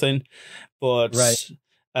or something. But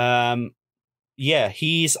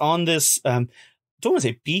he's on this don't want to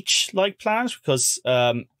say beach-like planet because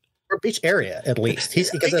or beach area at least.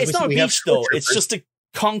 It's not a beach though. It's just a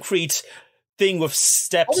concrete thing with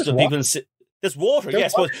steps for people to sit. There's water,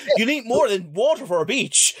 yes, but you need more than water for a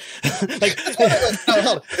beach.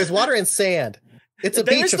 No, there's water and sand. It's a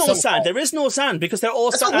beach. There is no sand. There is no sand because they're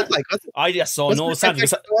all sand. I just saw no sand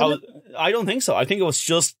because I don't think so. I think it was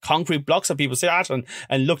just concrete blocks that people sat at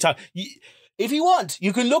and looked at. If you want,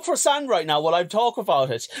 you can look for sand right now while I talk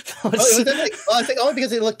about it. I think only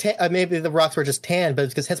because it looked maybe the rocks were just tan, but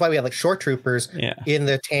because that's why we have like shore troopers in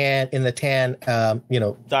the tan.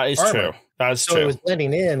 That is armor. true. That's so true. It was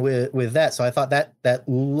blending in with that, so I thought that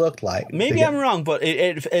looked like. Maybe I'm wrong, but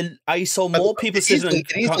I saw more people sitting.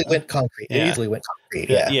 It easily went concrete. Yeah. It easily went concrete.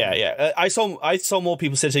 Yeah. I saw more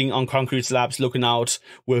people sitting on concrete slabs, looking out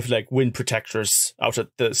with like wind protectors out at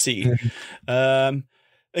the sea.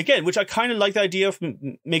 Again, which I kind of like the idea of,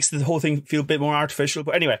 makes the whole thing feel a bit more artificial.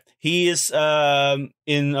 But anyway, he is in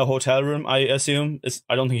a hotel room, I assume.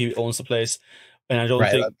 I don't think he owns the place, and I don't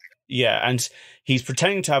think. Yeah, and he's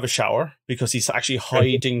pretending to have a shower because he's actually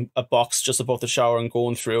hiding a box just above the shower and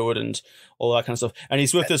going through it and all that kind of stuff. And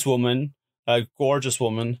he's with this woman, a gorgeous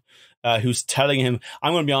woman, who's telling him,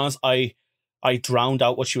 I'm going to be honest, I drowned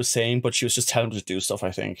out what she was saying, but she was just telling him to do stuff,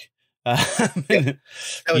 I think. We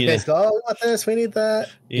want this, we need that.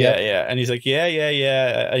 Yeah. And he's like, yeah.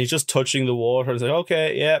 And he's just touching the water. He's like,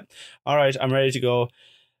 okay, yeah, all right, I'm ready to go.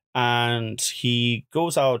 And he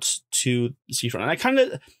goes out to the seafront.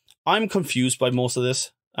 And I'm confused by most of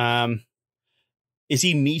this. Is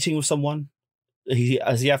he meeting with someone?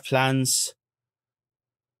 Does he have plans?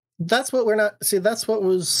 That's what that's what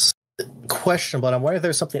was questionable. And I'm wondering if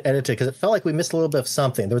there's something edited, because it felt like we missed a little bit of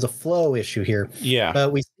something. There was a flow issue here. Yeah.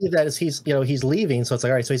 But we see that as he's leaving. So it's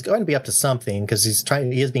like, all right, so he's going to be up to something because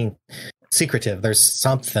he is being secretive. There's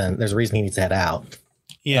a reason he needs to head out.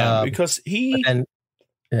 Yeah, because he's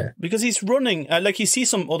running, like he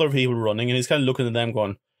sees some other people running and he's kind of looking at them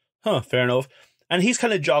going, fair enough. And he's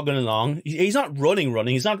kind of jogging along. He's not running.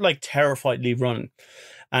 He's not like terrifiedly running.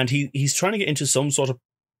 And he's trying to get into some sort of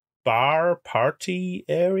bar party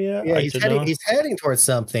area. Yeah, he's heading towards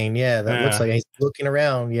something. Yeah, that looks like he's looking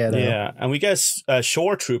around. Yeah. Yeah. And we guess a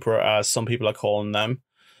shore trooper, as some people are calling them,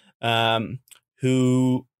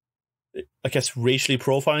 who I guess racially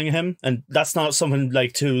profiling him. And that's not something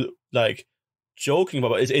like to like joking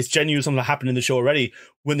about, but it's genuinely something that happened in the show already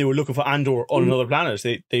when they were looking for Andor on another planet.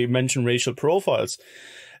 They mentioned racial profiles.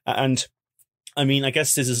 And I mean, I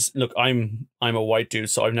guess this is, look, I'm a white dude,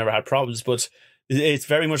 so I've never had problems, but it's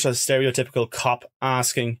very much a stereotypical cop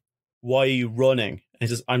asking why are you running? And he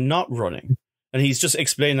says, I'm not running. And he's just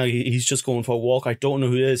explaining like he's just going for a walk. I don't know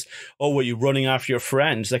who it is. Oh, were you running after your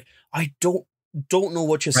friend? Like, I don't know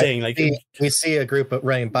what you're saying. Like, we see a group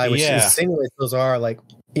running by, which insinuates those are like,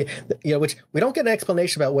 which we don't get an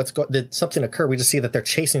explanation about did something occur. We just see that they're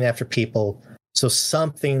chasing after people. So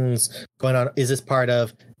something's going on. Is this part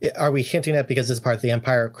of? Are we hinting at because this is part of the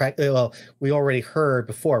Empire? Well, we already heard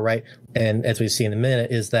before, right? And as we see in a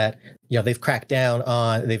minute, is that they've cracked down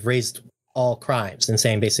on, they've raised all crimes and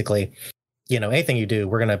saying basically, anything you do,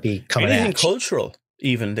 we're going to be coming at you. Anything cultural,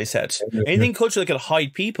 even, they said. Anything cultural that could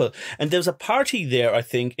hide people. And there was a party there, I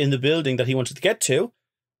think, in the building that he wanted to get to.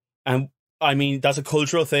 And, I mean, that's a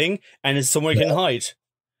cultural thing, and it's somewhere you can hide,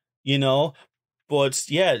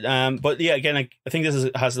 But, again, I think this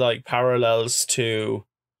has, like, parallels to,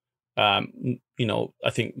 I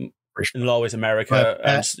think, in Always America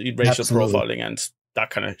and racial profiling and that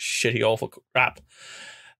kind of shitty, awful crap.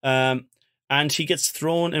 And he gets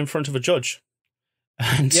thrown in front of a judge.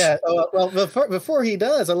 And before he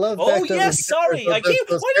does, I love. Oh yes, sorry. Why do you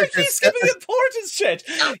keep skipping important shit?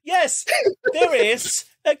 Yes, there is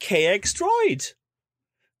a KX droid.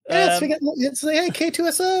 Yes, it's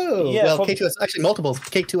K2SO. Yeah, K2SO, actually multiple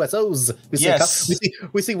K2SOs.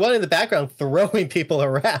 We see one in the background throwing people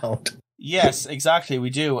around. Yes, exactly. We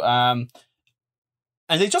do. And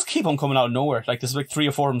they just keep on coming out of nowhere. Like there's like 3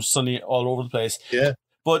 or 4 of them suddenly all over the place. Yeah,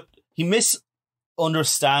 but he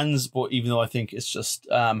misunderstands. But even though I think it's just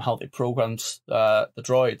how they programmed the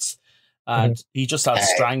droids, and he just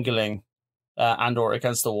starts strangling Andor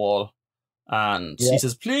against the wall. And he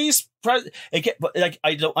says, "Please, again." But like,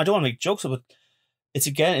 I don't want to make jokes, but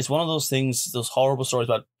it's one of those things, those horrible stories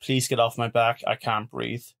about "Please get off my back, I can't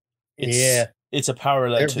breathe." It's a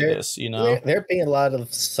parallel to this, There being a lot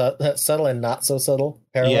of subtle and not so subtle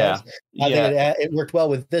parallels. I think it worked well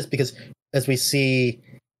with this because, as we see,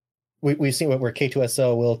 we've seen where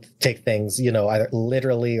K2SO will take things, either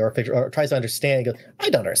literally or tries to understand. And goes, "I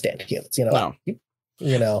don't understand humans," No. And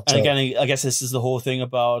so. Again, I guess this is the whole thing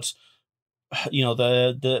about.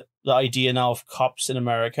 The idea now of cops in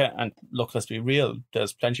America, and look, let's be real,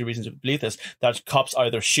 there's plenty of reasons to believe this, that cops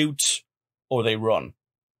either shoot or they run,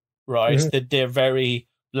 right? That they're very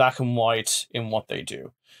black and white in what they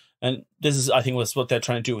do. And this is, I think, was what they're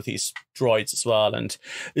trying to do with these droids as well, and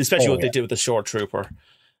especially what they did with the short trooper.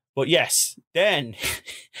 But yes, then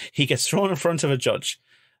he gets thrown in front of a judge,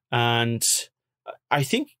 and I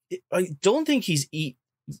don't think he's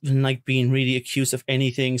like being really accused of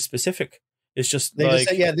anything specific. It's just they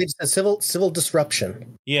just said civil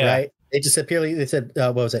disruption. Yeah, right. They just said purely. They said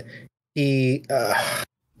what was it? He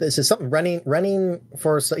this is something running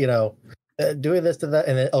for doing this to that,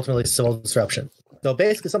 and then ultimately civil disruption. So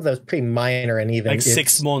basically something that was pretty minor and even like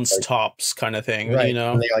 6 months tops kind of thing. Right.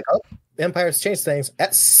 And they're like, oh, Empire's changed things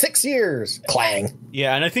at 6 years. Clang.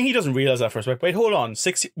 Yeah, and I think he doesn't realize that first. Wait, hold on,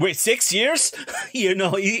 6 years? He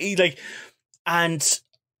like, and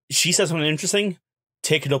she says something interesting.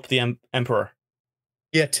 Take it up with the Emperor.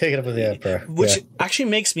 Yeah, take it up with the Emperor. Which actually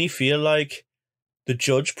makes me feel like the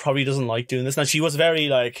judge probably doesn't like doing this. Now, she was very,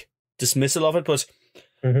 like, dismissal of it, but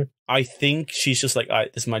I think she's just like,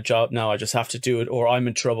 this is my job now. I just have to do it, or I'm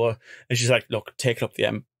in trouble. And she's like, look, take it up with the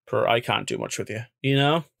Emperor. I can't do much with you,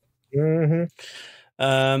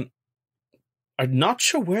 I'm not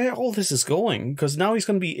sure where all this is going, because now he's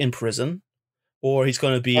going to be in prison. Or he's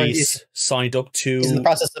going to be signed up to. He's in the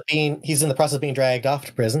process of being dragged off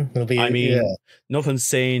to prison. Nothing's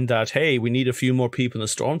saying that. Hey, we need a few more people in the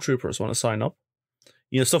stormtroopers want to sign up.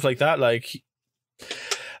 Stuff like that. Like,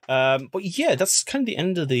 but yeah, that's kind of the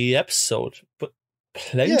end of the episode. But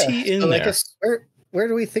plenty in there. I guess where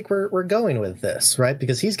do we think we're going with this, right?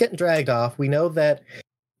 Because he's getting dragged off. We know that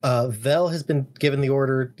Vel has been given the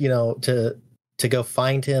order, to go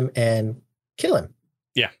find him and kill him.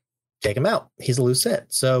 Yeah. Take him out. He's a loose end.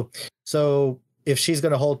 So if she's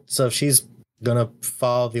going to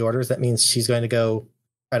follow the orders, that means she's going to go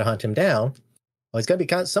try to hunt him down. Well, he's going to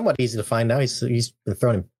be somewhat easy to find now. He's been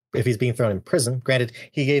thrown if he's being thrown in prison. Granted,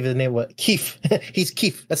 he gave the name Keith. He's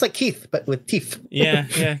Keith. That's like Keith, but with teeth.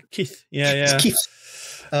 Yeah, Keith. Yeah. Keith.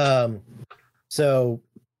 So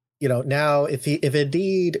now if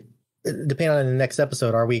indeed, depending on the next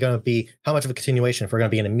episode, are we going to be how much of a continuation? If we're going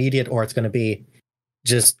to be an immediate, or it's going to be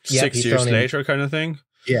just 6 years later kind of thing.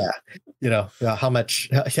 Yeah. How much?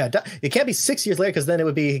 Yeah. It can't be 6 years later, because then it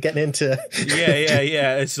would be getting into.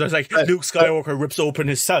 Yeah. It's like Luke Skywalker rips open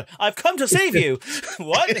his cell. I've come to save you.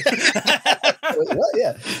 What? What?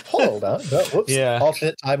 Yeah. Hold on. Oh, whoops. Yeah.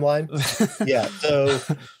 Alternate timeline. Yeah. So.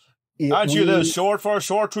 Aren't you the short for a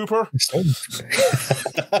short trooper?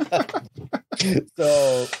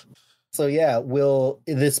 So. So yeah, will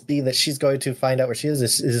this be that she's going to find out where she is?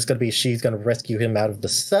 Is this going to be she's going to rescue him out of the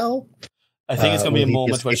cell? I think it's going to be a will he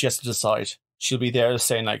moment where escape? she has to decide. She'll be there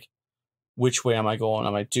saying like, which way am I going?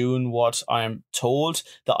 Am I doing what I am told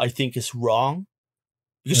that I think is wrong?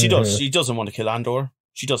 Because she does. She doesn't want to kill Andor.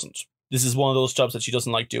 She doesn't. This is one of those jobs that she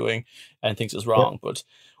doesn't like doing and thinks is wrong. But,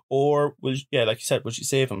 or will, yeah, like you said, will she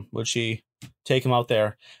save him? Will she take him out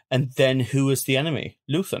there? And then who is the enemy?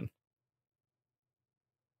 Luthen.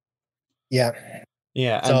 Yeah.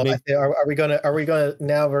 Yeah. So And are we gonna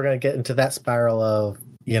now we're gonna get into that spiral of,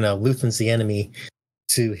 Luthen's the enemy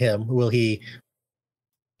to him. Will he,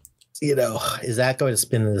 is that going to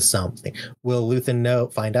spin into something? Will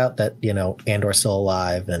Luthen find out that, Andor's still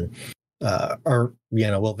alive, and or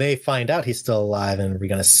will they find out he's still alive, and we're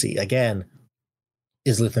gonna see again,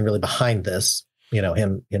 is Luthen really behind this?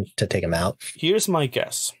 Him to take him out. Here's my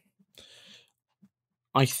guess.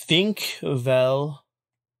 I think Vel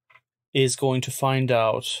is going to find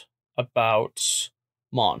out about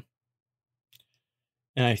Mon.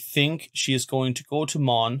 And I think she is going to go to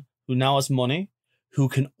Mon, who now has money, who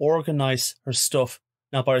can organize her stuff,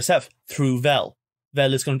 not by herself, through Vel.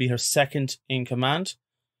 Vel is going to be her second in command.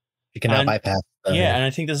 She can now bypass. Yeah, and I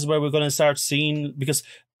think this is where we're going to start seeing, because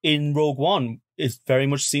in Rogue One, it very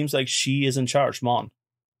much seems like she is in charge, Mon.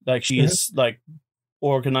 Like she is like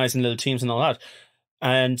organizing little teams and all that.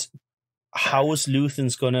 And how is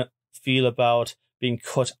Luthen's going to feel about being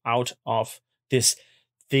cut out of this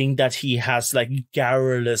thing that he has like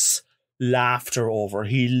garrulous laughter over?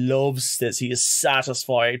 He loves this. He is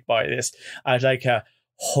satisfied by this at like a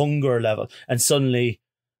hunger level. And suddenly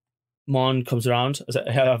Mon comes around. I said,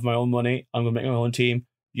 I have my own money. I'm going to make my own team.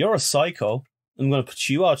 You're a psycho. I'm going to put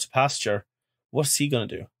you out to pasture. What's he going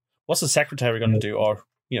to do? What's the secretary going to do? Or,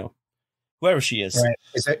 whoever she is. Right.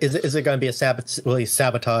 Is it going to be will he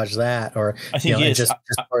sabotage that? Or I think he is.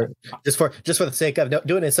 Just for the sake of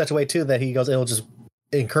doing it in such a way too that he goes, it'll just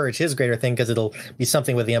encourage his greater thing, because it'll be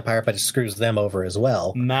something with the Empire, but it screws them over as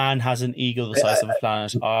well. Man has an ego the size of a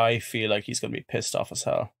planet. I feel like he's going to be pissed off as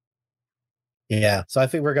hell. Yeah, so I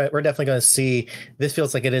think we're definitely going to see. This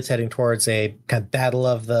feels like it is heading towards a kind of battle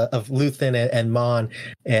of Luthen and Mon,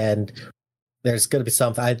 and there's going to be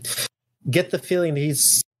something. I get the feeling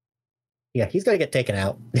he's going to get taken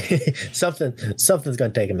out. Something's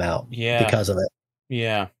going to take him out. Yeah, because of it.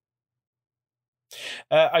 Yeah.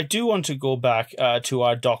 I do want to go back to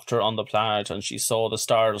our doctor on the planet, and she saw the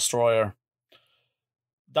Star Destroyer.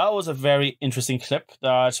 That was a very interesting clip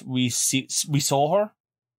that we saw her.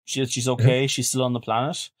 She's okay. She's still on the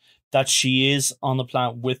planet. That she is on the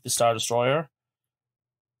planet with the Star Destroyer.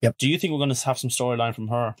 Yep. Do you think we're going to have some storyline from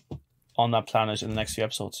her on that planet in the next few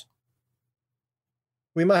episodes?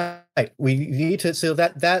 We might. We need to. So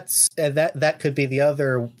that could be the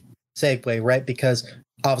other segue, right? Because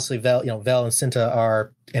obviously Vel and Cinta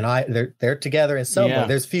are, and they're together in some way.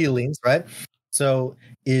 There's feelings, right? So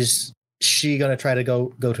is she going to try to go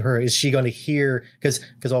to her? Is she going to hear? Because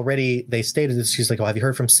already they stated this. She's like, "Oh, have you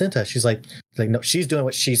heard from Cinta?" She's like, no, she's doing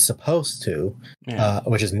what she's supposed to,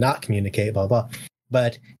 which is not communicate, blah blah.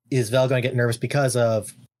 But is Vel going to get nervous because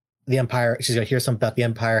of the Empire? She's going to hear something about the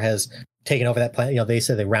Empire has taken over that planet. They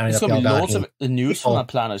said they rounded up. There's going to be loads of news from that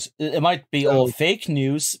planet. It might be all fake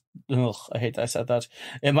news. Ugh, I hate that I said that.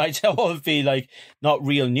 It might all be like not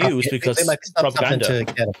real news because they might propaganda.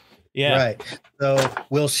 Yeah. Right. So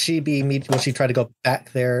will she try to go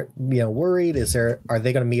back there, worried? Are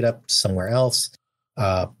they going to meet up somewhere else?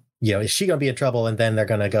 Is she going to be in trouble, and then they're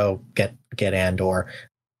going to go get Andor?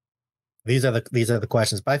 These are the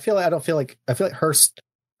questions. But I feel like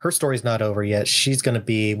her story's not over yet. She's going to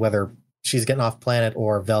be, whether she's getting off planet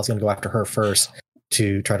or Vel's going to go after her first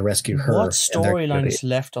to try to rescue her. What storyline is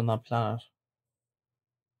left on that planet?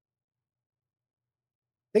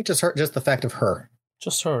 I think just the fact of her.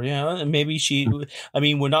 Just her, yeah. And maybe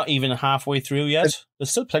we're not even halfway through yet. There's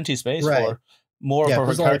still plenty of space for more for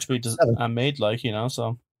her character to be made,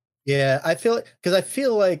 so. Yeah, I feel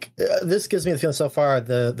like this gives me the feeling so far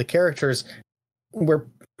the characters we're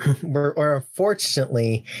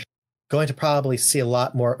unfortunately going to probably see a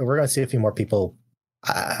lot more. We're going to see a few more people.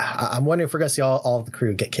 I'm wondering if we're going to see all of the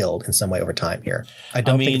crew get killed in some way over time here. I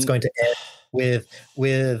don't think it's going to end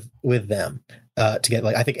with them to get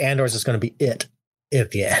I think Andor's just going to be it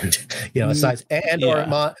at the end, besides Andor,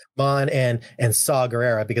 Mon, and Saw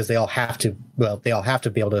Gerrera, because they all have to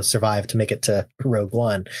be able to survive to make it to Rogue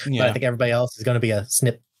One. Yeah. But I think everybody else is going to be a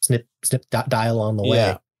snip dial on the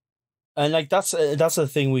way. And that's a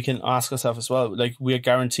thing we can ask ourselves as well. Like, we are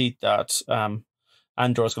guaranteed that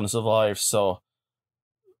Andor is going to survive, so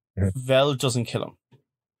Vel doesn't kill him.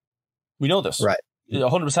 We know this, right?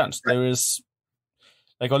 100%. There is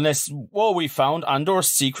Like, unless, whoa, we found Andor's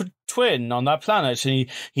secret twin on that planet, and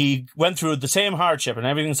he went through the same hardship, and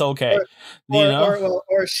everything's okay.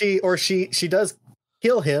 Or she does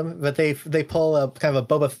kill him, but they pull a kind of a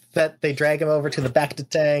Boba Fett. They drag him over to the back to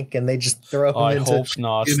tank, and they just throw him. I into, hope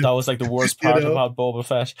not. That was like the worst part about Boba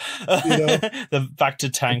Fett. The back to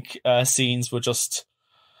tank scenes were just.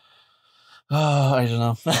 Oh, I don't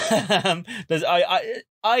know.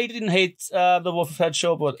 I didn't hate the Boba Fett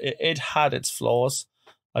show, but it had its flaws.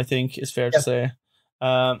 I think it's fair to say.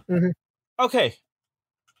 Okay,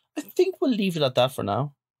 I think we'll leave it at that for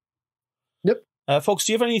now. Yep. Folks,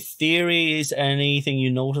 do you have any theories? Anything you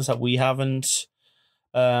notice that we haven't?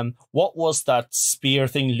 What was that spear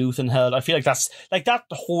thing Luthen held? I feel like that's like that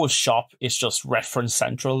whole shop is just reference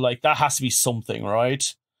central. Like that has to be something,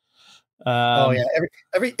 right? Oh yeah,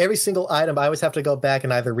 every single item. I always have to go back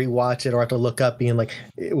and either rewatch it or have to look up, being like,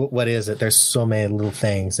 "What is it?" There's so many little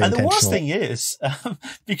things. And the worst thing is,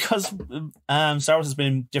 because Star Wars has been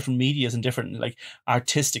in different medias and different like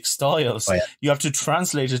artistic styles, you have to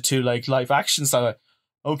translate it to like live action style. Like,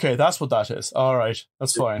 okay, that's what that is. All right,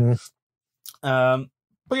 that's fine. But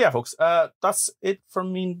yeah, folks, that's it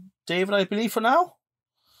from me, David. I believe for now.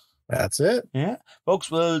 That's it. Yeah. Folks,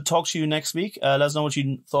 we'll talk to you next week. Let us know what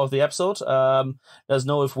you thought of the episode. Let us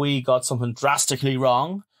know if we got something drastically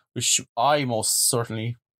wrong, which I most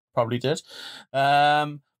certainly probably did.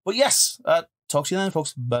 But yes, talk to you then,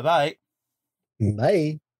 folks. Bye-bye.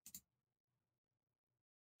 Bye.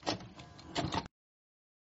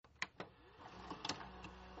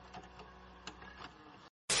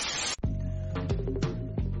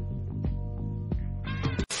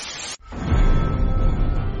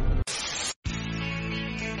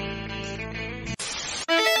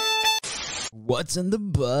 What's in the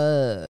butt?